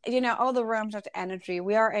 Because all the realms of energy,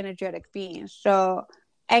 we are energetic beings. So,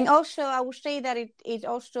 and also I would say that it's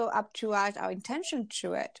also up to us, our intention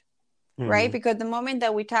to it, right? Because the moment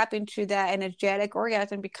that we tap into that energetic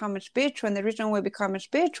orgasm, become spiritual, and the reason why we become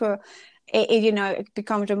spiritual, it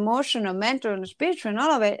becomes emotional, mental, and spiritual, and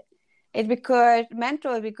all of it. It's because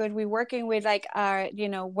mental is because we're working with like our,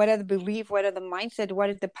 what are the belief, what are the mindset, what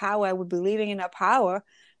is the power, we're believing in our power.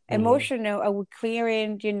 Emotional, are we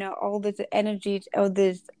clearing, all this energies, all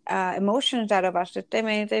these emotions out of our system,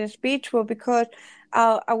 and it's spiritual because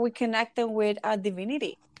are we connecting with our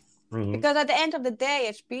divinity? Because at the end of the day,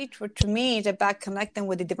 it's spiritual to me is about connecting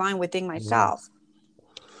with the divine within myself.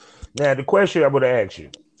 Now, the question I would ask you,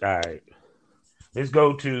 all right, let's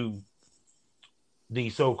go to the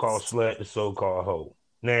so-called slut, the so-called hoe.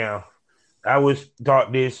 Now, I was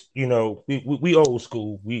taught this, we old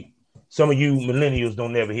school. Some of you millennials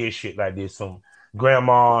don't never hear shit like this. Some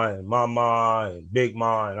grandma and mama and big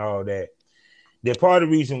ma and all that. They're part of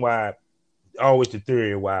the reason why, always the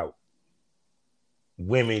theory why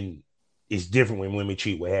women is different when women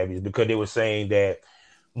cheat, what have you, is because they were saying that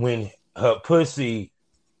when her pussy,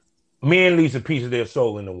 men leaves a piece of their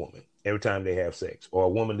soul in a woman every time they have sex, or a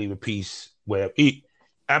woman leave a piece where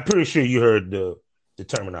I'm pretty sure you heard the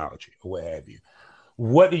terminology or what have you.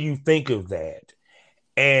 What do you think of that?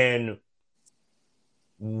 And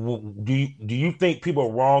do you think people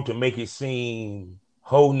are wrong to make it seem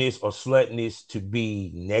wholeness or slutness to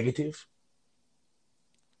be negative?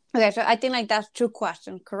 Okay, so I think like that's two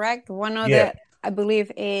questions, correct? One of the, I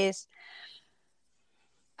believe, is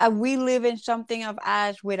we live in something of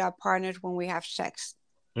us with our partners when we have sex,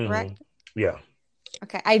 correct? Yeah.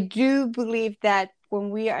 Okay, I do believe that when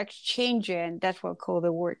we are exchanging, that's what I call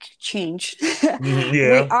the word exchange.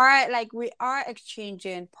 Yeah. we are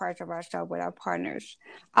exchanging parts of ourselves with our partners.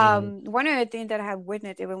 One of the things that I have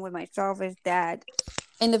witnessed even with myself is that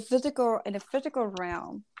in the physical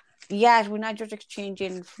realm, yes, we're not just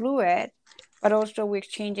exchanging fluid, but also we're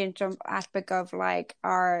exchanging some aspect of like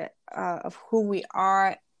our of who we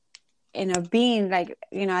are in a being, like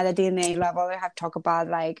at the DNA level. I have talked about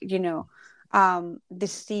like the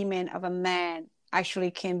semen of a man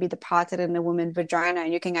actually can be deposited in a woman's vagina,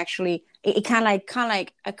 and you can actually it kind of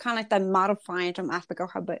like that modifying some aspect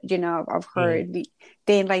of her, but of her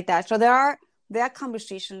thing like that. So there are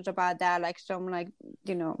conversations about that, like some like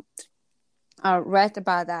read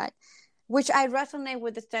about that, which I resonate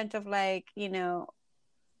with the sense of like have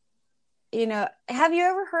you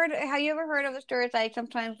ever heard of the stories like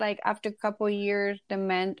sometimes like after a couple of years the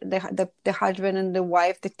man the husband and the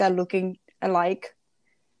wife, they start looking alike?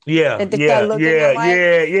 Yeah. So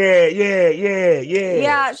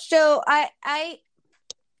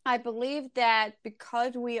I believe that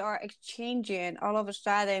because we are exchanging, all of a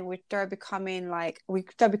sudden we start becoming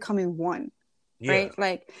one. Right?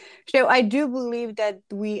 Like, so I do believe that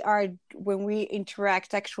when we interact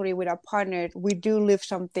sexually with our partners, we do live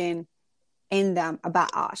something in them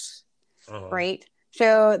about us, right?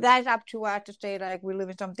 So that's up to us to say like we live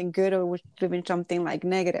in something good or we live in something like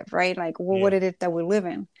negative, right? Like what it is that we live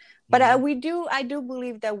in. But I do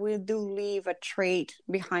believe that we do leave a trait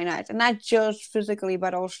behind us, and not just physically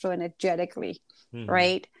but also energetically,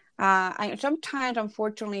 right? Sometimes,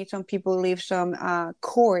 unfortunately, some people leave some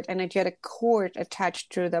energetic cord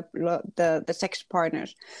attached to the sex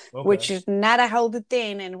partners, which is not a healthy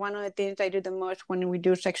thing. And one of the things I do the most when we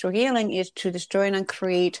do sexual healing is to destroy and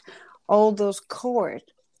create all those cords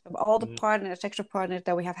of all the sexual partners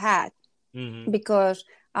that we have had, because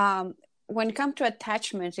when it comes to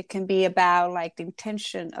attachments, it can be about like the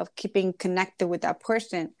intention of keeping connected with that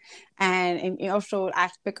person, and also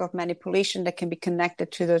aspect of manipulation that can be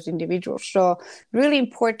connected to those individuals. So really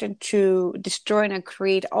important to destroy and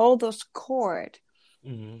create all those cords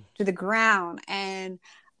to the ground, and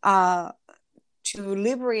to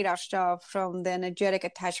liberate ourselves from the energetic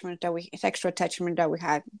sexual attachment that we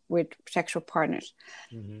had with sexual partners.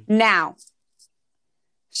 Now,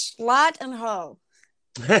 slut and hoe.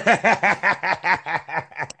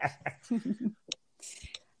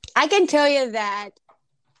 I can tell you that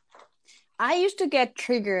I used to get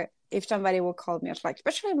triggered if somebody would call me a slut,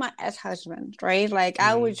 especially my ex-husband, right? Like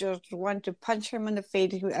I would just want to punch him in the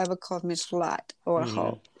face if he ever called me slut or a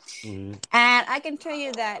hoe. And I can tell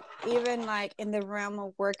you that even like in the realm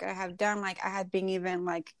of work I have done, like I have been even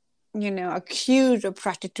like, accused of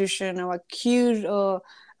prostitution or accused of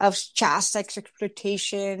child sex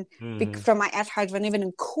exploitation from my ex-husband, even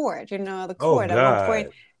in court, the court at one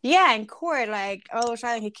point. Yeah, in court, like, all of a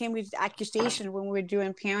sudden he came with accusations when we were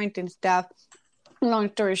doing parenting stuff.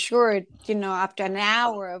 long story short, after an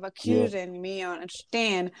hour of Yeah. accusing me on a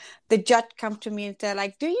stand, the judge come to me and said,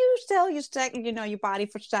 like, do you sell your sex, your body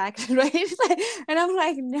for sex, right? And I'm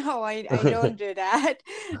like, no, I don't do that.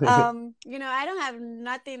 I don't have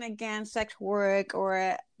nothing against sex work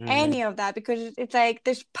or Hmm. any of that, because it's like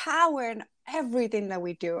there's power in everything that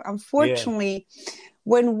we do. Yeah. Unfortunately,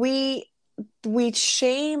 when we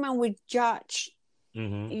shame and we judge,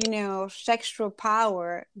 Hmm. sexual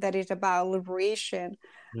power that is about liberation,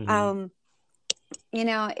 Hmm. um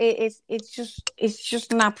it's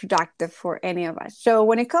just not productive for any of us. So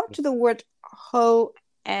when it comes to the word hoe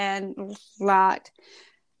and slut,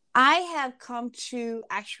 I have come to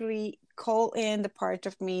actually call in the parts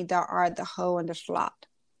of me that are the hoe and the slut,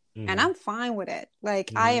 and Hmm. I'm fine with it.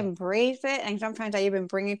 Like, I Hmm. embrace it, and sometimes I even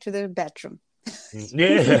bring it to the bedroom.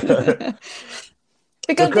 Yeah.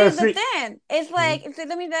 Because Because there's the see, thing. It's hmm. like,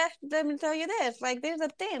 let me tell you this. Like, there's the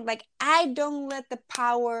thing. Like, I don't let the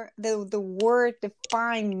power, the word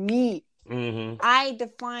define me. Hmm. I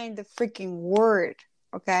define the freaking word.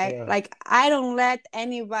 Okay? Yeah. Like, I don't let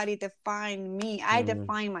anybody define me. I Hmm.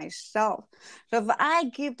 define myself. So if I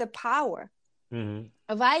give the power, Hmm.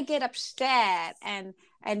 if I get upset and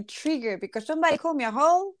triggered because somebody called me a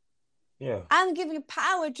hoe, Yeah. I'm giving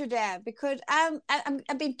power to them because I'm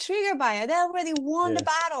being triggered by it. They already won the Yeah.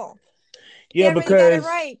 battle. They Yeah, already got it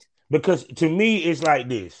because right. to me it's like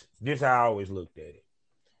this. This is how I always looked at it.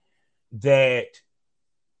 That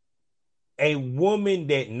a woman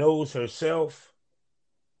that knows herself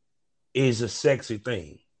is a sexy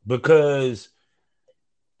thing because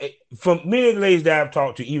from many of the ladies that I've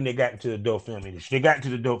talked to, even they got into the adult film industry, they got into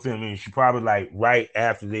the adult film industry probably like right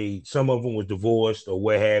after some of them was divorced or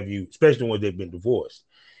what have you, especially when they've been divorced,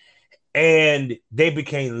 and they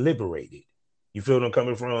became liberated. You feel what I'm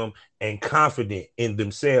coming from, and confident in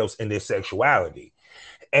themselves and their sexuality.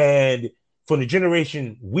 And from the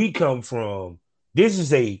generation we come from, this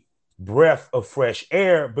is a breath of fresh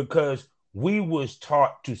air because we was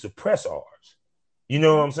taught to suppress ours. You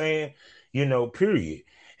know what I'm saying? Period.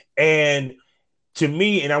 And to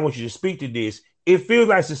me, and I want you to speak to this, it feels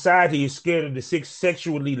like society is scared of the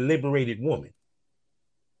sexually liberated woman.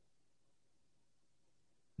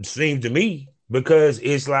 It seems to me because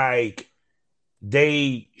it's like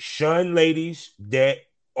they shun ladies that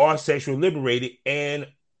are sexually liberated and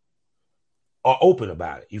are open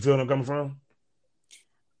about it. You feel what I'm coming from?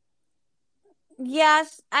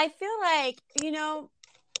 Yes, I feel like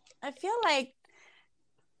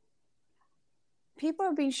people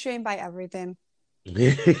are being shamed by everything.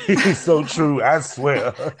 It's so true. I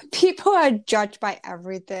swear. People are judged by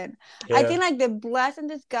everything. I Yeah. think like the blessing in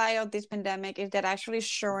disguise of this pandemic is that actually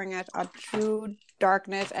showing us our true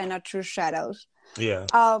darkness and our true shadows. Yeah.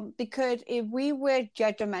 Because if we were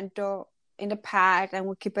judgmental in the past and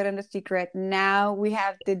we keep it in the secret, now we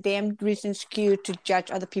have the damn reason skew to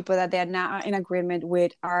judge other people that they're not in agreement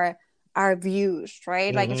with our views,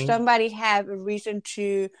 right? Like, if Hmm. somebody have a reason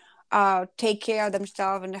to take care of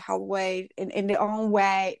themselves in the health way, in their own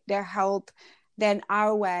way, their health, than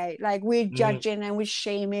our way. Like, we're Hmm. judging and we're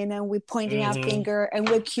shaming and we're pointing our Hmm. finger and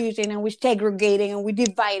we're accusing and we're segregating and we're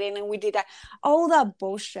dividing and we did that. All that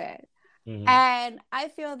bullshit. Hmm. And I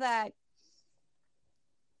feel that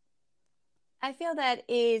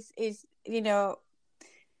is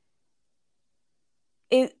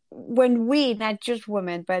when we, not just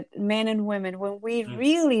women but men and women, when we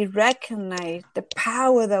really recognize the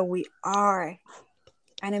power that we are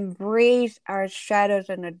and embrace our shadows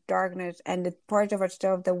and the darkness and the parts of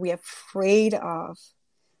ourselves that we're afraid of,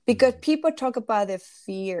 because Hmm. people talk about their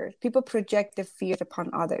fears, people project their fears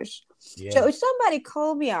upon others. Yeah. So if somebody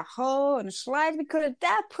called me a hoe and a slut, because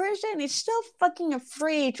that person is so fucking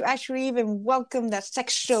afraid to actually even welcome that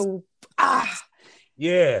sexual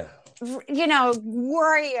Yeah.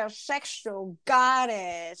 warrior, sexual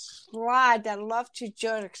goddess, slut that love to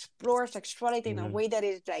just explore sexuality in a Hmm. way that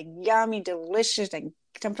is like yummy, delicious, and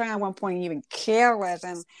sometimes at one point even careless.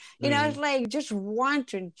 And it's Hmm. like just want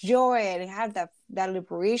to enjoy it and have that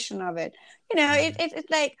liberation of it. It's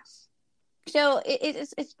like, so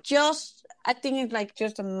it's just, I think it's like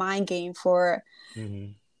just a mind game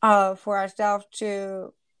Hmm. for ourselves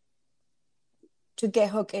to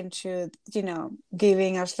get hooked into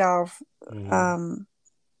giving ourselves Hmm. um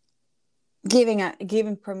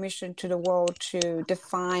giving permission to the world to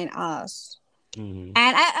define us. Hmm.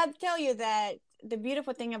 And I'll tell you that the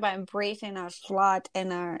beautiful thing about embracing our slut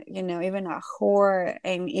and our even our whore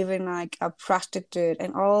and even like a prostitute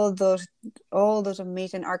and all those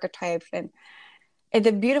amazing archetypes, and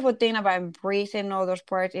the beautiful thing about embracing all those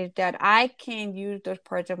parts is that I can use those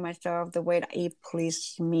parts of myself the way that it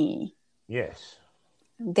pleases me. Yes.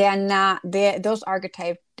 they are not, they those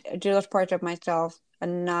archetypes, those parts of myself are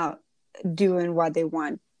not doing what they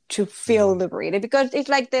want to feel liberated, because it's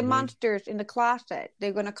like the monsters in the closet,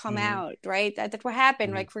 they're gonna come out, right? That's what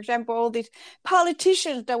happened. Like, for example, all these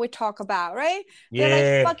politicians that we talk about, right? They're like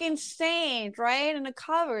Yeah. fucking saints, right? And the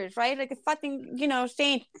covers, right? Like a fucking,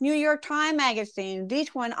 saint, New York Times magazine,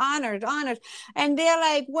 this one, honors, and they're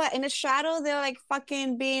like, what, in the shadow they're like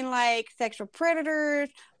fucking being like sexual predators.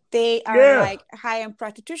 They are Yeah. like high on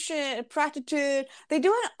prostitution, prostitute. They're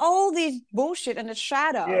doing all these bullshit in the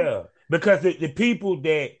shadow. Yeah. Because the people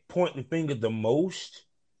that point the finger the most,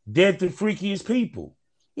 they're the freakiest people.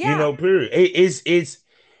 Yeah. Period. It's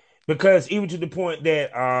because even to the point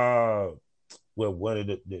that well, one of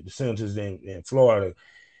the senators in Florida,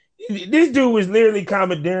 this dude was literally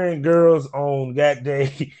commandeering girls on that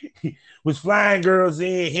day, was flying girls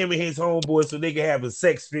in, him and his homeboy, so they could have a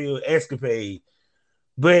sex filled escapade.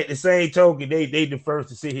 But at the same token, they the first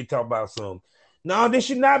to sit here talk about some. No, there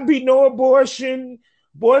should not be no abortion.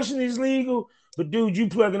 Abortion is legal. But dude, you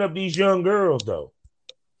plugging up these young girls though,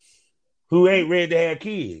 who ain't ready to have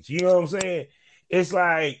kids. You know what I'm saying? It's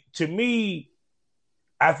like, to me,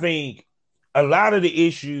 I think a lot of the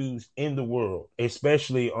issues in the world,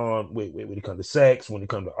 especially on when it comes to sex, when it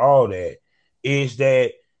comes to all that, is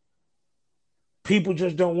that people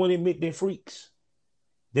just don't want to admit they're freaks.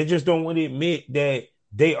 They just don't want to admit that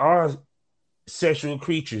they are sexual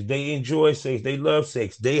creatures. They enjoy sex. They love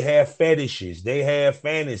sex. They have fetishes. They have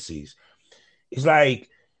fantasies. It's like,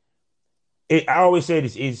 I always say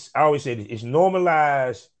this. It's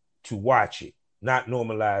normalized to watch it, not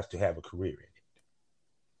normalized to have a career in it,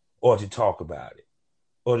 or to talk about it,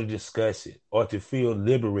 or to discuss it, or to feel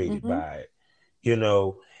liberated by it. You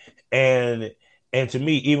know, and to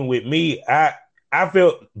me, even with me, I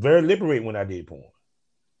felt very liberated when I did porn,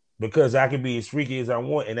 because I could be as freaky as I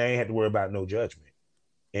want, and I ain't had to worry about no judgment.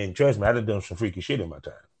 And trust me, I done some freaky shit in my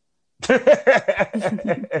time.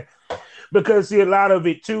 Because see, a lot of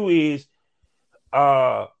it too is,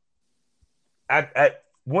 I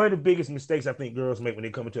one of the biggest mistakes I think girls make when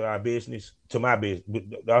they come into our business, to my business,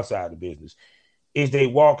 our side of the business, is they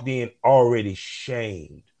walked in already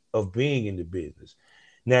shamed of being in the business.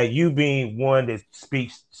 Now, you being one that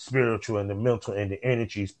speaks spiritual and the mental and the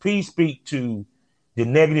energies, please speak to the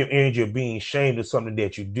negative energy of being shamed of something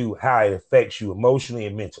that you do, how it affects you emotionally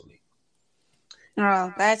and mentally.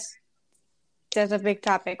 Oh, that's a big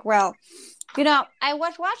topic. Well, I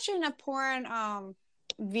was watching a porn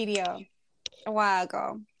video a while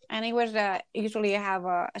ago, and it was usually I have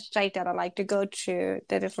a site that I like to go to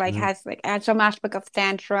that is like has some aspect of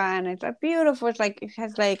tantra, and it's a beautiful. It's like it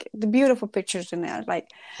has like the beautiful pictures in there. Like,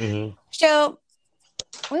 so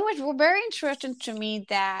it was very interesting to me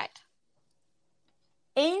that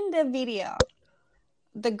in the video,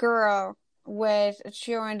 the girl was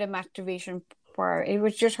showing the masturbation part. It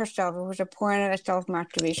was just herself. It was a porn and a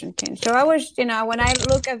self-masturbation thing. So I was, when I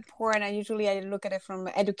look at porn, I look at it from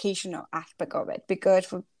the educational aspect of it, because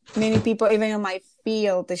for many people, even in my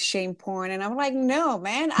field, they shame porn. And I'm like, no,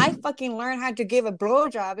 man, I fucking learned how to give a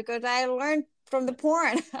blowjob because I learned from the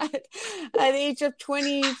porn at the age of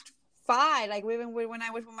 25. Like, even when I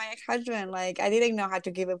was with my ex-husband, like, I didn't know how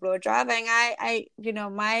to give a blowjob, and I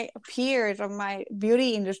my peers of my beauty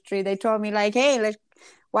industry, they told me like, hey, let's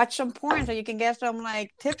watch some porn so you can get some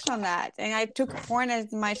like tips on that. And I took porn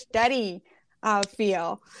as my study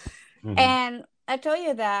field. And I tell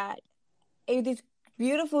you that this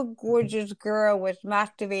beautiful, gorgeous girl was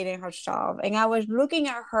masturbating herself, and I was looking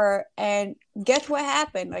at her, and guess what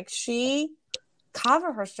happened? Like, she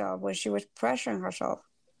covered herself when she was pressuring herself.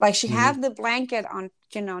 Like, she had the blanket on,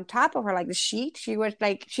 on top of her, like the sheet. She was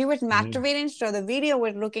masturbating. So the video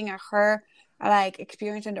was looking at her, like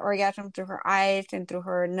experiencing the orgasm through her eyes and through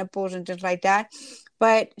her nipples and things like that.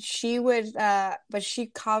 But she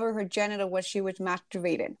covered her genital when she was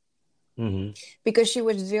masturbating. Because she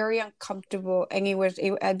was very uncomfortable, and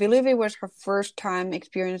I believe it was her first time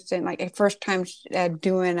experiencing, like, a first time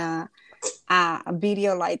doing a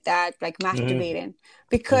video like that, like masturbating,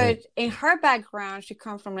 because in her background, she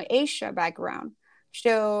comes from an Asia background,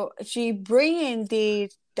 so she bringing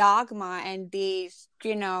these dogma and these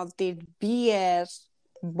these BS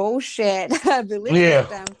bullshit belief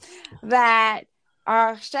system that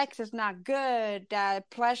our sex is not good, that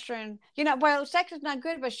pleasure and well, sex is not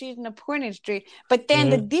good, but she's in the porn industry. But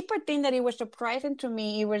then the deeper thing that it was surprising to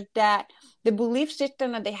me, it was that the belief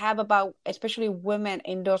system that they have about especially women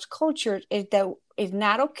in those cultures is that it's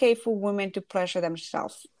not okay for women to pleasure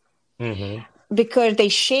themselves, because they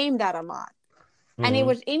shame that a lot. And it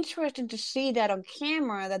was interesting to see that on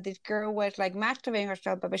camera, that this girl was like masturbating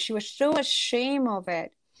herself, but she was so ashamed of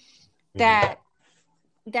it that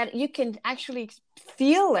that you can actually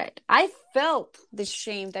feel it. I felt the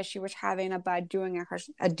shame that she was having about doing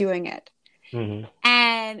it. Mm-hmm.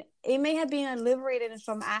 And it may have been liberated in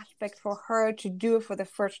some aspect for her to do it for the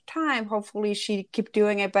first time. Hopefully she keep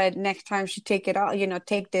doing it, but next time she take it off,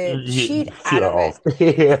 take the sheet out Yeah, of it. off.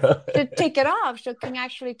 Yeah. To take it off so can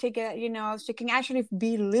actually take it, so can actually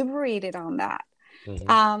be liberated on that.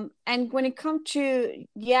 Mm-hmm. And when it comes to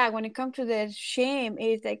the shame,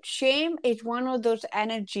 is like shame is one of those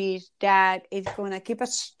energies that is going to keep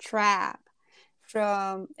us trapped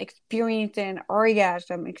from experiencing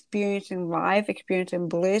orgasm, experiencing life, experiencing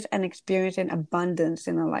bliss, and experiencing abundance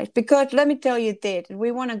in our life. Because let me tell you this,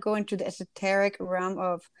 we want to go into the esoteric realm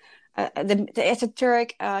of the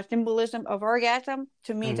esoteric symbolism of orgasm.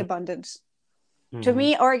 To me, it's Mm-hmm. abundance. To Mm-hmm.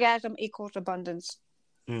 me, orgasm equals abundance.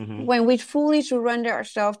 Mm-hmm. When we fully surrender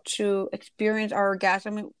ourselves to experience our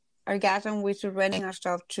orgasm, we surrender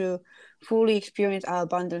ourselves to fully experience our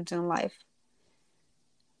abundance in life.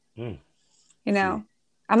 Mm. You See. know,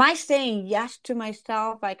 am I saying yes to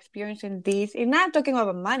myself by experiencing these? I'm not talking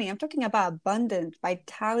about money. I'm talking about abundance,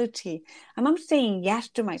 vitality. And I'm saying yes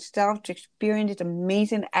to myself to experience this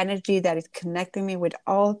amazing energy that is connecting me with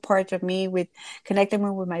all parts of me, with connecting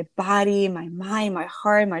me with my body, my mind, my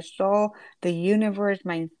heart, my soul, the universe,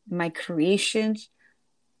 my creations.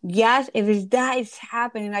 Yes, if that is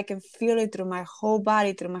happening, I can feel it through my whole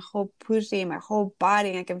body, through my whole pussy, my whole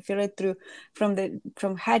body. I can feel it through from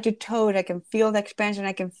head to toe. I can feel the expansion.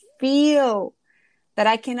 I can feel that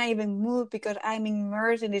I cannot even move because I'm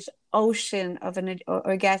immersed in this ocean of an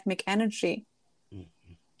orgasmic energy. Mm.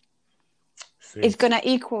 It's See. gonna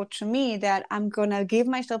equal to me that I'm gonna give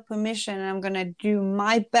myself permission and I'm gonna do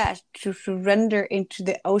my best to surrender into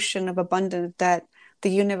the ocean of abundance that the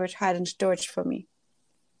universe had in storage for me.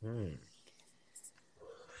 Mm.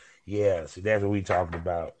 Yeah, so that's what we talking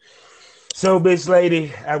about. So, Miss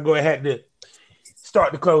Lady, I'm going to have to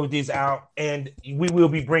start to close this out, and we will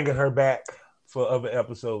be bringing her back for other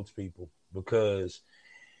episodes, people, because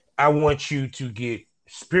I want you to get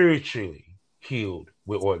spiritually healed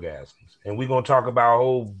with orgasms, and we're going to talk about a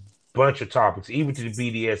whole bunch of topics, even to the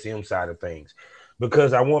BDSM side of things,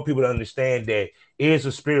 because I want people to understand that it is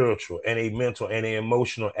a spiritual and a mental and an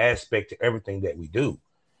emotional aspect to everything that we do,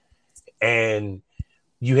 and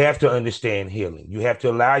you have to understand healing. You have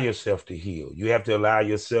to allow yourself to heal. You have to allow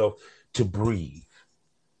yourself to breathe,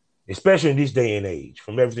 especially in this day and age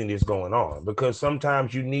from everything that's going on, because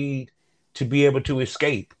sometimes you need to be able to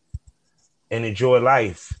escape and enjoy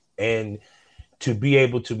life and to be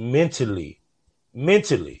able to mentally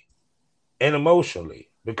and emotionally,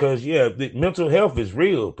 because yeah, the mental health is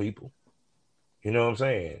real, people. You know what I'm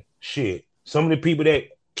saying? Shit. Some of the people that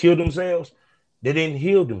kill themselves, they didn't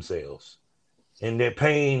heal themselves and their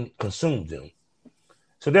pain consumed them.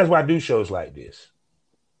 So that's why I do shows like this.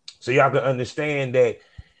 So y'all can understand that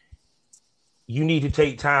you need to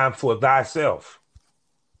take time for thyself.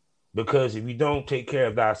 Because if you don't take care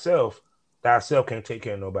of thyself can't take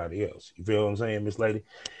care of nobody else. You feel what I'm saying, Miss Lady?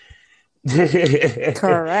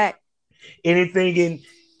 Correct. Anything in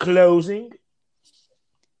closing?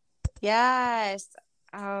 Yes.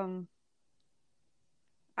 Um,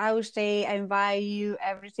 I would say I invite you,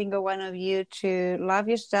 every single one of you, to love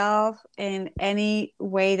yourself in any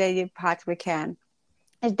way that you possibly can.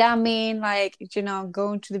 Does that mean like,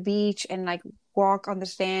 going to the beach and like walk on the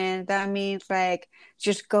sand? That means like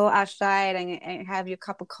just go outside and have your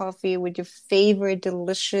cup of coffee with your favorite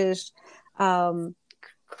delicious um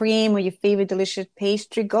cream or your favorite delicious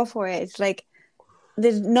pastry. Go for it. It's like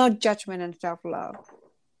there's no judgment in self-love.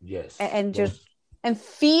 Yes. And just and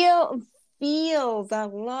feel that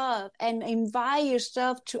love and invite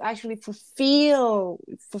yourself to actually fulfill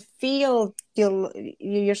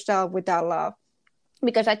yourself with that love,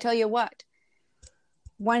 because I tell you what,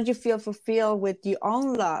 once you feel fulfilled with your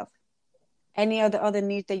own love, any of the other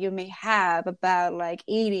needs that you may have about like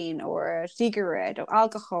eating or a cigarette or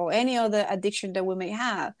alcohol, any other addiction that we may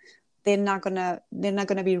have, they're not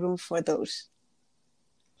gonna be room for those.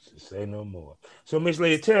 Say no more. So, Miss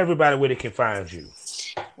Lady, tell everybody where they can find you.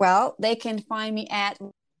 Well, they can find me at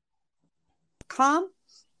com,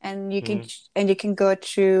 and you can Mm-hmm. and you can go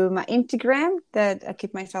to my Instagram that I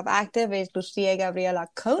keep myself active is Lucia Gabriela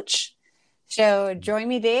Coach. So join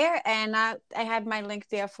me there, and I have my link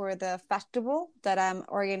there for the festival that I'm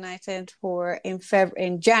organizing for in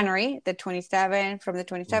January, the 27th, from the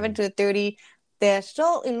 27th to the 30th, the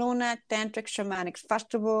Sol Iluna Tantric Shamanic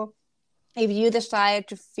Festival. If you decide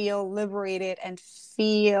to feel liberated and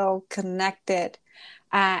feel connected,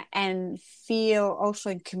 and feel also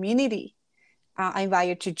in community, I invite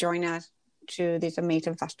you to join us to this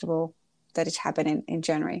amazing festival that is happening in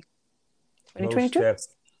January. Most 2022.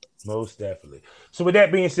 most definitely. So with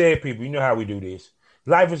that being said, people, you know how we do this.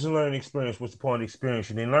 Life is a learning experience. What's the point of experience?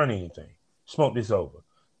 You didn't learn anything. Smoke this over.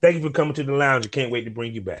 Thank you for coming to the lounge. I can't wait to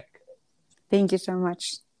bring you back. Thank you so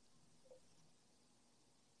much.